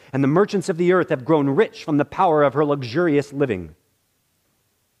her, and the merchants of the earth have grown rich from the power of her luxurious living."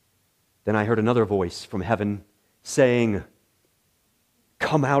 Then I heard another voice from heaven saying,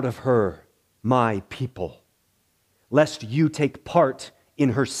 "Come out of her, my people, lest you take part in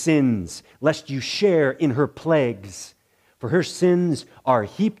her sins, lest you share in her plagues. For her sins are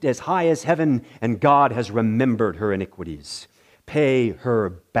heaped as high as heaven, and God has remembered her iniquities. Pay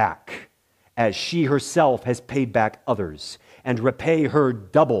her back, as she herself has paid back others. and repay her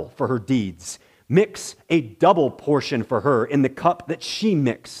double for her deeds. Mix a double portion for her in the cup that she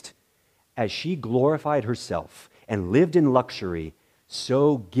mixed. As she glorified herself and lived in luxury,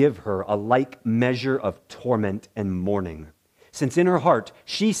 so give her a like measure of torment and mourning. Since in her heart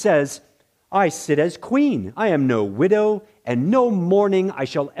she says, I sit as queen, I am no widow, and no mourning I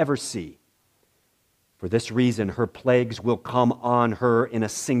shall ever see. For this reason her plagues will come on her in a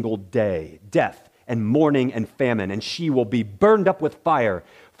single day, death and mourning and famine, and she will be burned up with fire,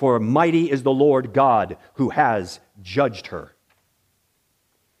 for mighty is the Lord God who has judged her.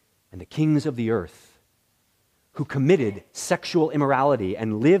 And the kings of the earth, who committed sexual immorality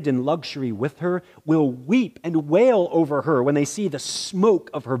and lived in luxury with her, will weep and wail over her when they see the smoke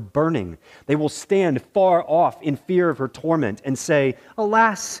of her burning. They will stand far off in fear of her torment and say,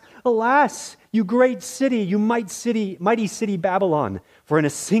 Alas, alas, you great city, you mighty city Babylon, for in a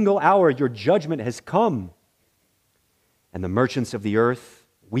single hour your judgment has come. And the merchants of the earth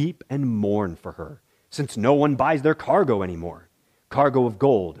weep and mourn for her, since no one buys their cargo anymore. Cargo of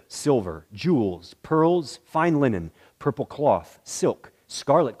gold, silver, jewels, pearls, fine linen, purple cloth, silk,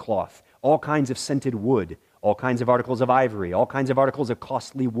 scarlet cloth, all kinds of scented wood, all kinds of articles of ivory, all kinds of articles of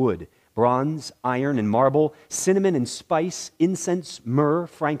costly wood, bronze, iron, and marble, cinnamon and spice, incense, myrrh,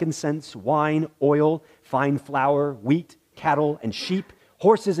 frankincense, wine, oil, fine flour, wheat, cattle, and sheep,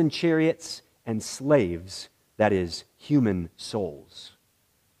 horses and chariots, and slaves, that is, human souls.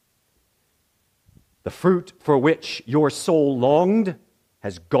 The fruit for which your soul longed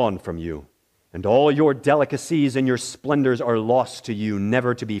has gone from you, and all your delicacies and your splendors are lost to you,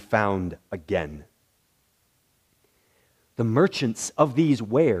 never to be found again. The merchants of these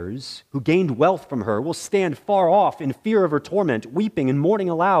wares, who gained wealth from her, will stand far off in fear of her torment, weeping and mourning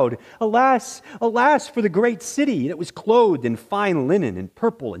aloud. Alas, alas, for the great city that was clothed in fine linen and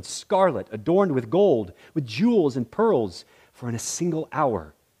purple and scarlet, adorned with gold, with jewels and pearls, for in a single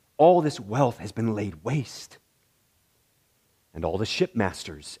hour all this wealth has been laid waste. And all the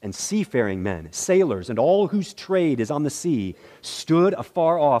shipmasters and seafaring men, sailors, and all whose trade is on the sea, stood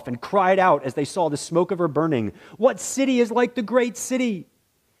afar off and cried out as they saw the smoke of her burning, What city is like the great city?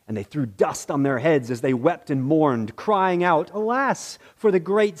 And they threw dust on their heads as they wept and mourned, crying out, Alas, for the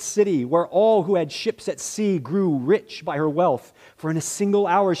great city, where all who had ships at sea grew rich by her wealth, for in a single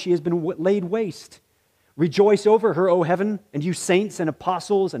hour she has been laid waste. Rejoice over her, O heaven, and you saints and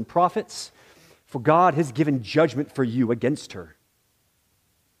apostles and prophets, for God has given judgment for you against her.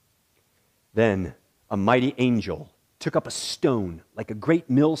 Then a mighty angel took up a stone like a great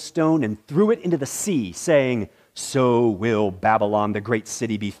millstone and threw it into the sea, saying, So will Babylon, the great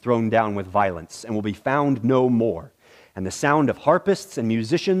city, be thrown down with violence and will be found no more. And the sound of harpists and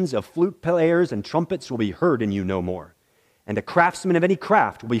musicians, of flute players and trumpets will be heard in you no more. And a craftsman of any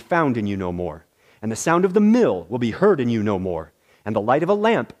craft will be found in you no more. And the sound of the mill will be heard in you no more. And the light of a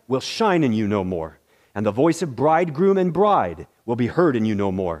lamp will shine in you no more. And the voice of bridegroom and bride will be heard in you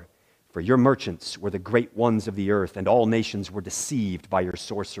no more. For your merchants were the great ones of the earth, and all nations were deceived by your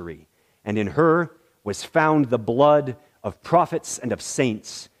sorcery. And in her was found the blood of prophets and of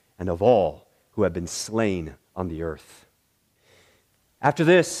saints, and of all who have been slain on the earth. After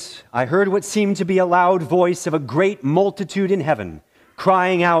this, I heard what seemed to be a loud voice of a great multitude in heaven,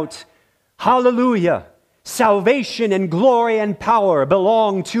 crying out, Hallelujah! Salvation and glory and power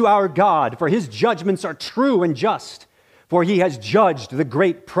belong to our God, for his judgments are true and just. For he has judged the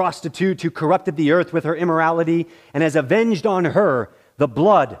great prostitute who corrupted the earth with her immorality, and has avenged on her the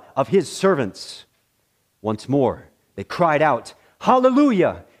blood of his servants. Once more they cried out,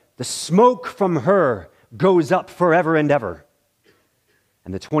 Hallelujah! The smoke from her goes up forever and ever.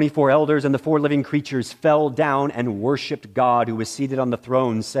 And the 24 elders and the 4 living creatures fell down and worshipped God who was seated on the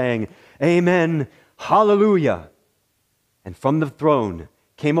throne, saying, Amen, Hallelujah. And from the throne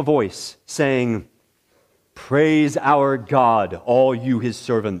came a voice saying, Praise our God, all you his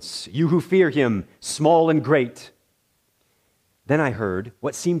servants, you who fear him, small and great. Then I heard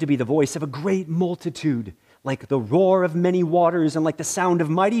what seemed to be the voice of a great multitude, like the roar of many waters and like the sound of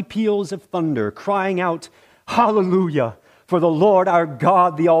mighty peals of thunder, crying out, Hallelujah! For the Lord our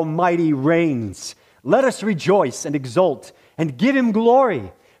God, the Almighty, reigns. Let us rejoice and exult and give him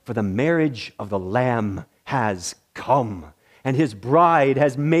glory, for the marriage of the Lamb has come, and his bride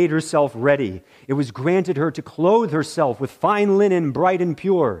has made herself ready. It was granted her to clothe herself with fine linen, bright and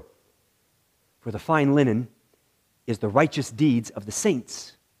pure. For the fine linen is the righteous deeds of the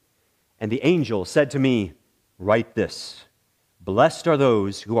saints. And the angel said to me, Write this, Blessed are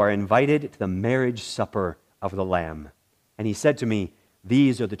those who are invited to the marriage supper of the Lamb. And he said to me,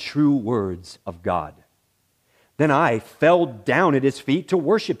 These are the true words of God. Then I fell down at his feet to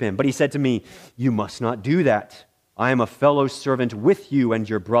worship him. But he said to me, You must not do that. I am a fellow servant with you and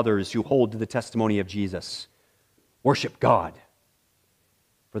your brothers who hold to the testimony of Jesus. Worship God.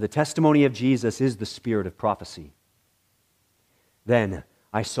 For the testimony of Jesus is the spirit of prophecy. Then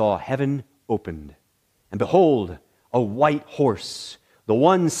I saw heaven opened, and behold, a white horse. The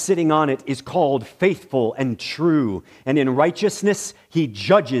one sitting on it is called Faithful and True, and in righteousness he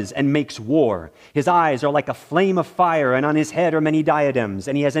judges and makes war. His eyes are like a flame of fire, and on his head are many diadems,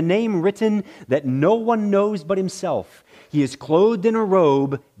 and he has a name written that no one knows but himself. He is clothed in a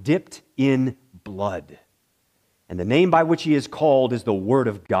robe dipped in blood. And the name by which he is called is the Word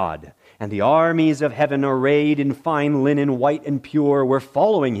of God. And the armies of heaven, arrayed in fine linen, white and pure, were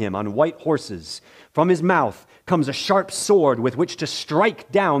following him on white horses. From his mouth comes a sharp sword with which to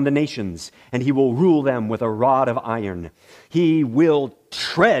strike down the nations, and he will rule them with a rod of iron. He will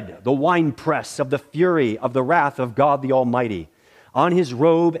tread the winepress of the fury of the wrath of God the Almighty. On his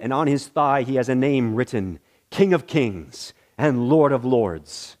robe and on his thigh he has a name written, King of Kings and Lord of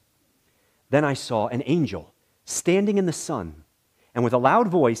Lords. Then I saw an angel standing in the sun, and with a loud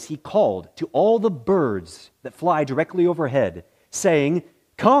voice he called to all the birds that fly directly overhead, saying,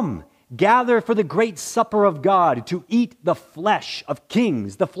 Come, gather for the great supper of God, to eat the flesh of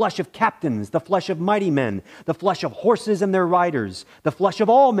kings, the flesh of captains, the flesh of mighty men, the flesh of horses and their riders, the flesh of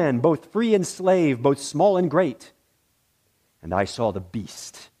all men, both free and slave, both small and great. And I saw the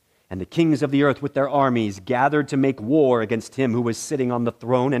beast and the kings of the earth with their armies gathered to make war against him who was sitting on the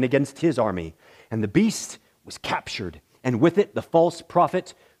throne and against his army. And the beast was captured, and with it the false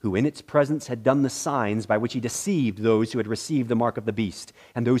prophet who in its presence had done the signs by which he deceived those who had received the mark of the beast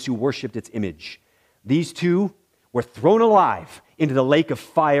and those who worshipped its image. These two were thrown alive into the lake of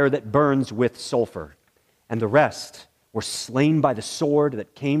fire that burns with sulfur, and the rest were slain by the sword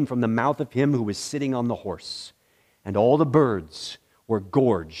that came from the mouth of him who was sitting on the horse, and all the birds were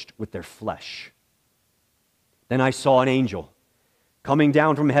gorged with their flesh. Then I saw an angel coming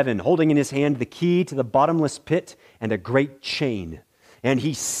down from heaven, holding in his hand the key to the bottomless pit and a great chain. And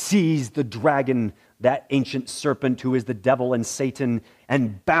he seized the dragon, that ancient serpent who is the devil and Satan,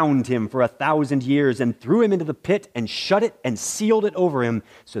 and bound him for 1,000 years, and threw him into the pit, and shut it and sealed it over him,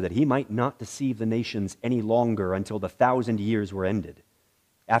 so that he might not deceive the nations any longer until the 1,000 years were ended.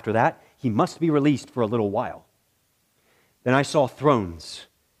 After that, he must be released for a little while. Then I saw thrones,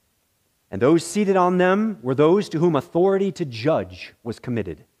 and those seated on them were those to whom authority to judge was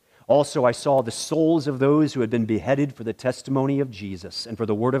committed. Also I saw the souls of those who had been beheaded for the testimony of Jesus and for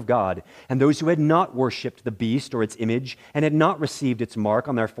the word of God, and those who had not worshipped the beast or its image, and had not received its mark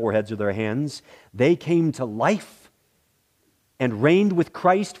on their foreheads or their hands. They came to life and reigned with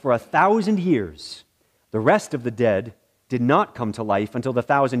Christ for 1,000 years. The rest of the dead did not come to life until the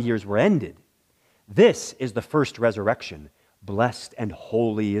 1,000 years were ended. This is the first resurrection. Blessed and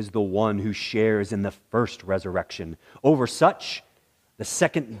holy is the one who shares in the first resurrection. Over such, the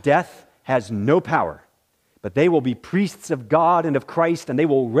second death has no power, but they will be priests of God and of Christ, and they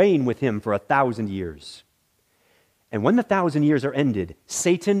will reign with him for 1,000 years. And when the 1,000 years are ended,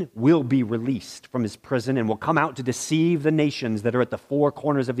 Satan will be released from his prison and will come out to deceive the nations that are at the four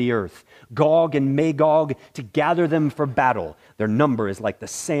corners of the earth, Gog and Magog, to gather them for battle. Their number is like the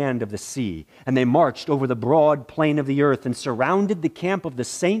sand of the sea. And they marched over the broad plain of the earth and surrounded the camp of the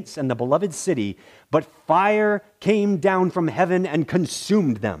saints and the beloved city. But fire came down from heaven and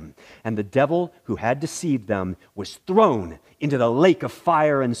consumed them. And the devil who had deceived them was thrown into the lake of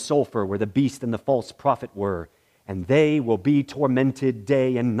fire and sulfur where the beast and the false prophet were. And they will be tormented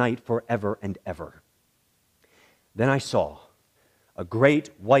day and night forever and ever. Then I saw a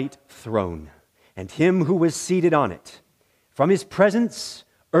great white throne, and him who was seated on it. From his presence,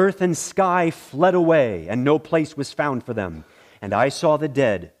 earth and sky fled away, and no place was found for them. And I saw the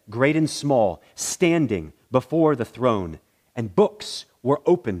dead, great and small, standing before the throne, and books were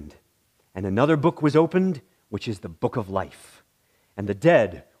opened. And another book was opened, which is the book of life. And the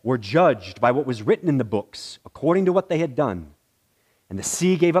dead were judged by what was written in the books, according to what they had done. And the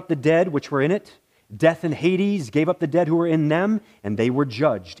sea gave up the dead which were in it. Death and Hades gave up the dead who were in them, and they were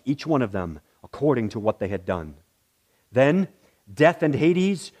judged, each one of them, according to what they had done. Then death and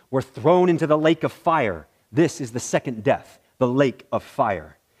Hades were thrown into the lake of fire. This is the second death, the lake of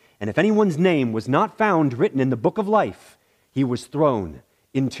fire. And if anyone's name was not found written in the book of life, he was thrown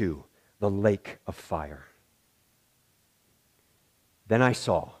into the lake of fire. Then I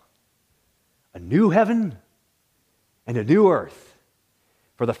saw a new heaven and a new earth.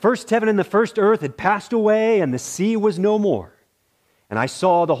 For the first heaven and the first earth had passed away, and the sea was no more. And I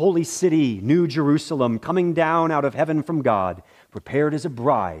saw the holy city, New Jerusalem, coming down out of heaven from God, prepared as a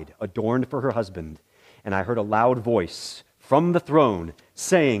bride adorned for her husband. And I heard a loud voice from the throne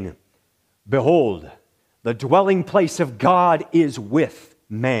saying, Behold, The dwelling place of God is with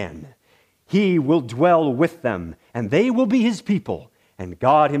man. He will dwell with them, and they will be his people, and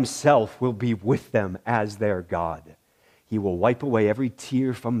God himself will be with them as their God. He will wipe away every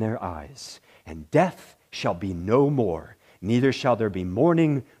tear from their eyes, and death shall be no more. Neither shall there be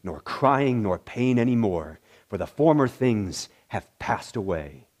mourning, nor crying, nor pain any more, for the former things have passed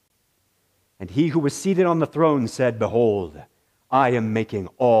away. And he who was seated on the throne said, Behold, I am making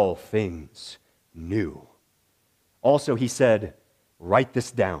all things new. Also he said, Write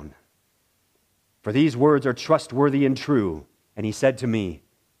this down, for these words are trustworthy and true. And he said to me,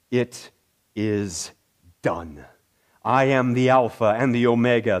 It is done. I am the Alpha and the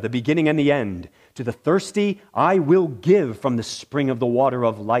Omega, the beginning and the end. To the thirsty I will give from the spring of the water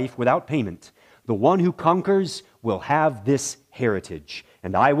of life without payment. The one who conquers will have this heritage,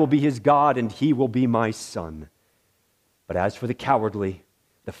 and I will be his God, and he will be my son. But as for the cowardly,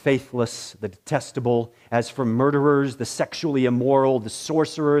 the faithless, the detestable, as for murderers, the sexually immoral, the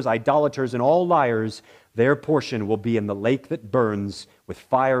sorcerers, idolaters, and all liars, their portion will be in the lake that burns with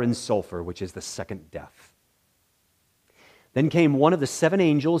fire and sulfur, which is the second death. Then came one of the 7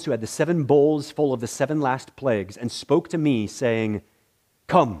 angels who had the 7 bowls full of the 7 last plagues, and spoke to me, saying,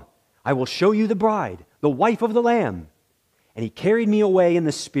 Come, I will show you the bride, the wife of the Lamb. And he carried me away in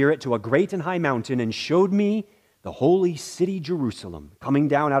the Spirit to a great and high mountain, and showed me the holy city Jerusalem, coming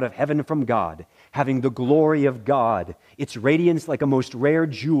down out of heaven from God, having the glory of God, its radiance like a most rare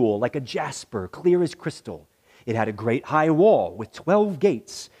jewel, like a jasper, clear as crystal. It had a great high wall with 12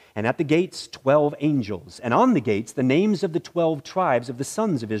 gates, and at the gates 12 angels. And on the gates the names of the 12 tribes of the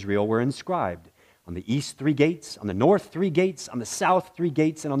sons of Israel were inscribed. On the east 3 gates, on the north 3 gates, on the south 3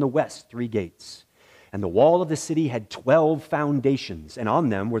 gates, and on the west 3 gates. And the wall of the city had 12 foundations, and on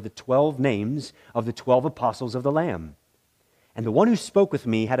them were the 12 names of the 12 apostles of the Lamb. And the one who spoke with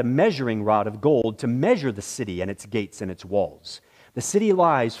me had a measuring rod of gold to measure the city and its gates and its walls. The city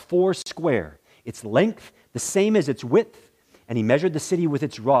lies 4 square, its length the same as its width, and he measured the city with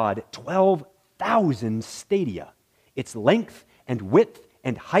its rod 12,000 stadia. Its length and width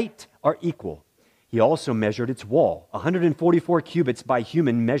and height are equal. He also measured its wall, 144 cubits by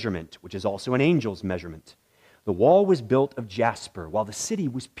human measurement, which is also an angel's measurement. The wall was built of jasper, while the city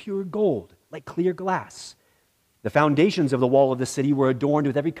was pure gold, like clear glass. The foundations of the wall of the city were adorned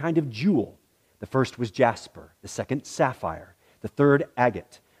with every kind of jewel. The first was jasper, the second sapphire, the third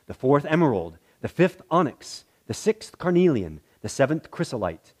agate, the fourth emerald, the fifth onyx, the 6th carnelian, the 7th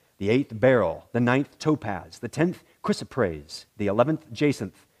chrysolite, the 8th beryl, the 9th topaz, the 10th chrysoprase, the 11th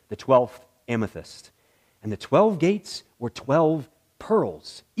jacinth, the 12th amethyst. And the 12 gates were 12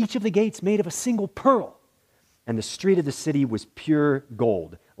 pearls, each of the gates made of a single pearl. And the street of the city was pure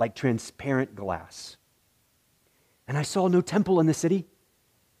gold, like transparent glass. And I saw no temple in the city,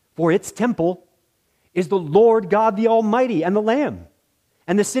 for its temple is the Lord God the Almighty and the Lamb.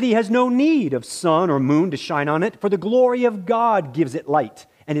 And the city has no need of sun or moon to shine on it, for the glory of God gives it light,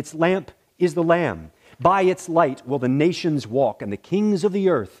 and its lamp is the Lamb. By its light will the nations walk, and the kings of the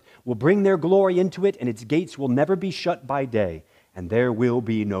earth will bring their glory into it, and its gates will never be shut by day, and there will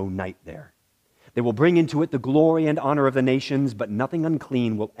be no night there. They will bring into it the glory and honor of the nations, but nothing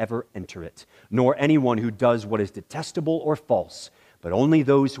unclean will ever enter it, nor anyone who does what is detestable or false, but only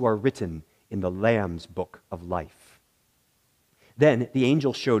those who are written in the Lamb's book of life. Then the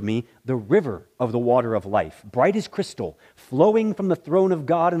angel showed me the river of the water of life, bright as crystal, flowing from the throne of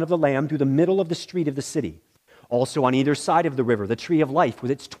God and of the Lamb through the middle of the street of the city. Also on either side of the river, the tree of life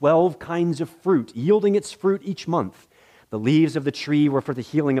with its 12 kinds of fruit, yielding its fruit each month. The leaves of the tree were for the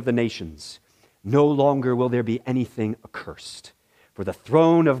healing of the nations. No longer will there be anything accursed, for the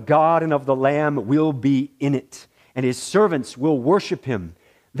throne of God and of the Lamb will be in it, and his servants will worship him.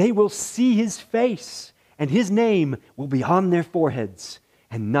 They will see his face, and his name will be on their foreheads,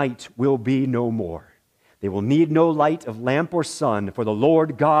 and night will be no more. They will need no light of lamp or sun, for the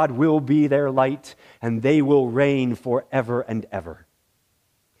Lord God will be their light, and they will reign forever and ever.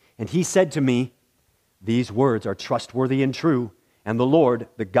 And he said to me, These words are trustworthy and true, and the Lord,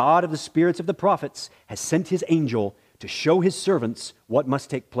 the God of the spirits of the prophets, has sent his angel to show his servants what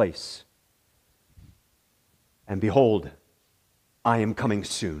must take place. And behold, I am coming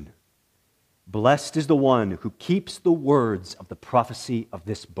soon. Blessed is the one who keeps the words of the prophecy of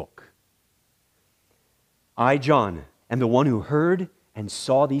this book. I, John, am the one who heard and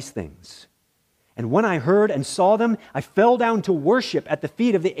saw these things. And when I heard and saw them, I fell down to worship at the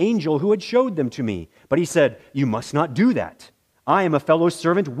feet of the angel who had showed them to me. But he said, You must not do that. I am a fellow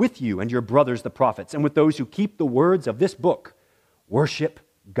servant with you and your brothers the prophets, and with those who keep the words of this book. Worship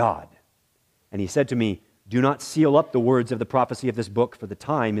God. And he said to me, Do not seal up the words of the prophecy of this book, for the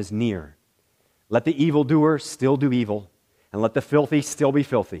time is near. Let the evildoer still do evil, and let the filthy still be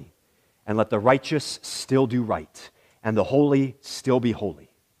filthy, and let the righteous still do right, and the holy still be holy.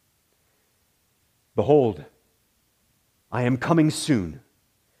 Behold, I am coming soon,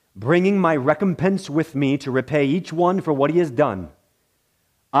 bringing my recompense with me to repay each one for what he has done.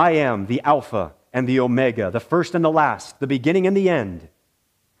 I am the Alpha and the Omega, the first and the last, the beginning and the end.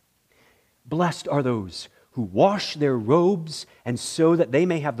 Blessed are those who wash their robes, and so that they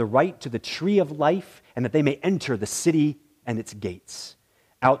may have the right to the tree of life, and that they may enter the city and its gates.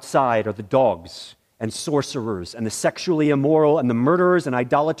 Outside are the dogs and sorcerers and the sexually immoral and the murderers and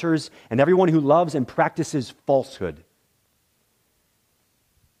idolaters and everyone who loves and practices falsehood.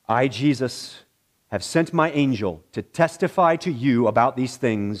 I, Jesus, have sent my angel to testify to you about these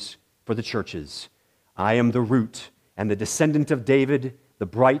things for the churches. I am the root and the descendant of David, the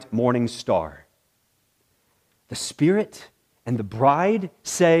bright morning star. The Spirit and the bride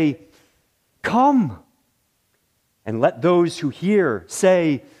say, "Come." And let those who hear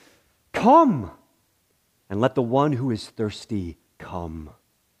say, "Come." And let the one who is thirsty come.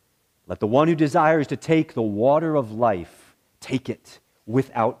 Let the one who desires to take the water of life take it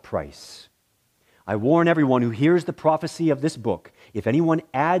without price. I warn everyone who hears the prophecy of this book, if anyone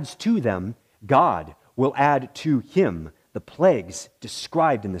adds to them, God will add to him the plagues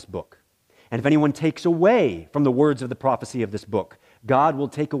described in this book. And if anyone takes away from the words of the prophecy of this book, God will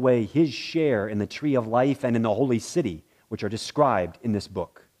take away his share in the tree of life and in the holy city, which are described in this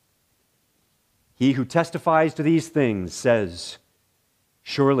book. He who testifies to these things says,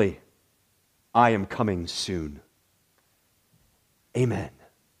 "Surely I am coming soon." Amen.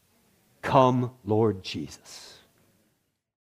 Come, Lord Jesus.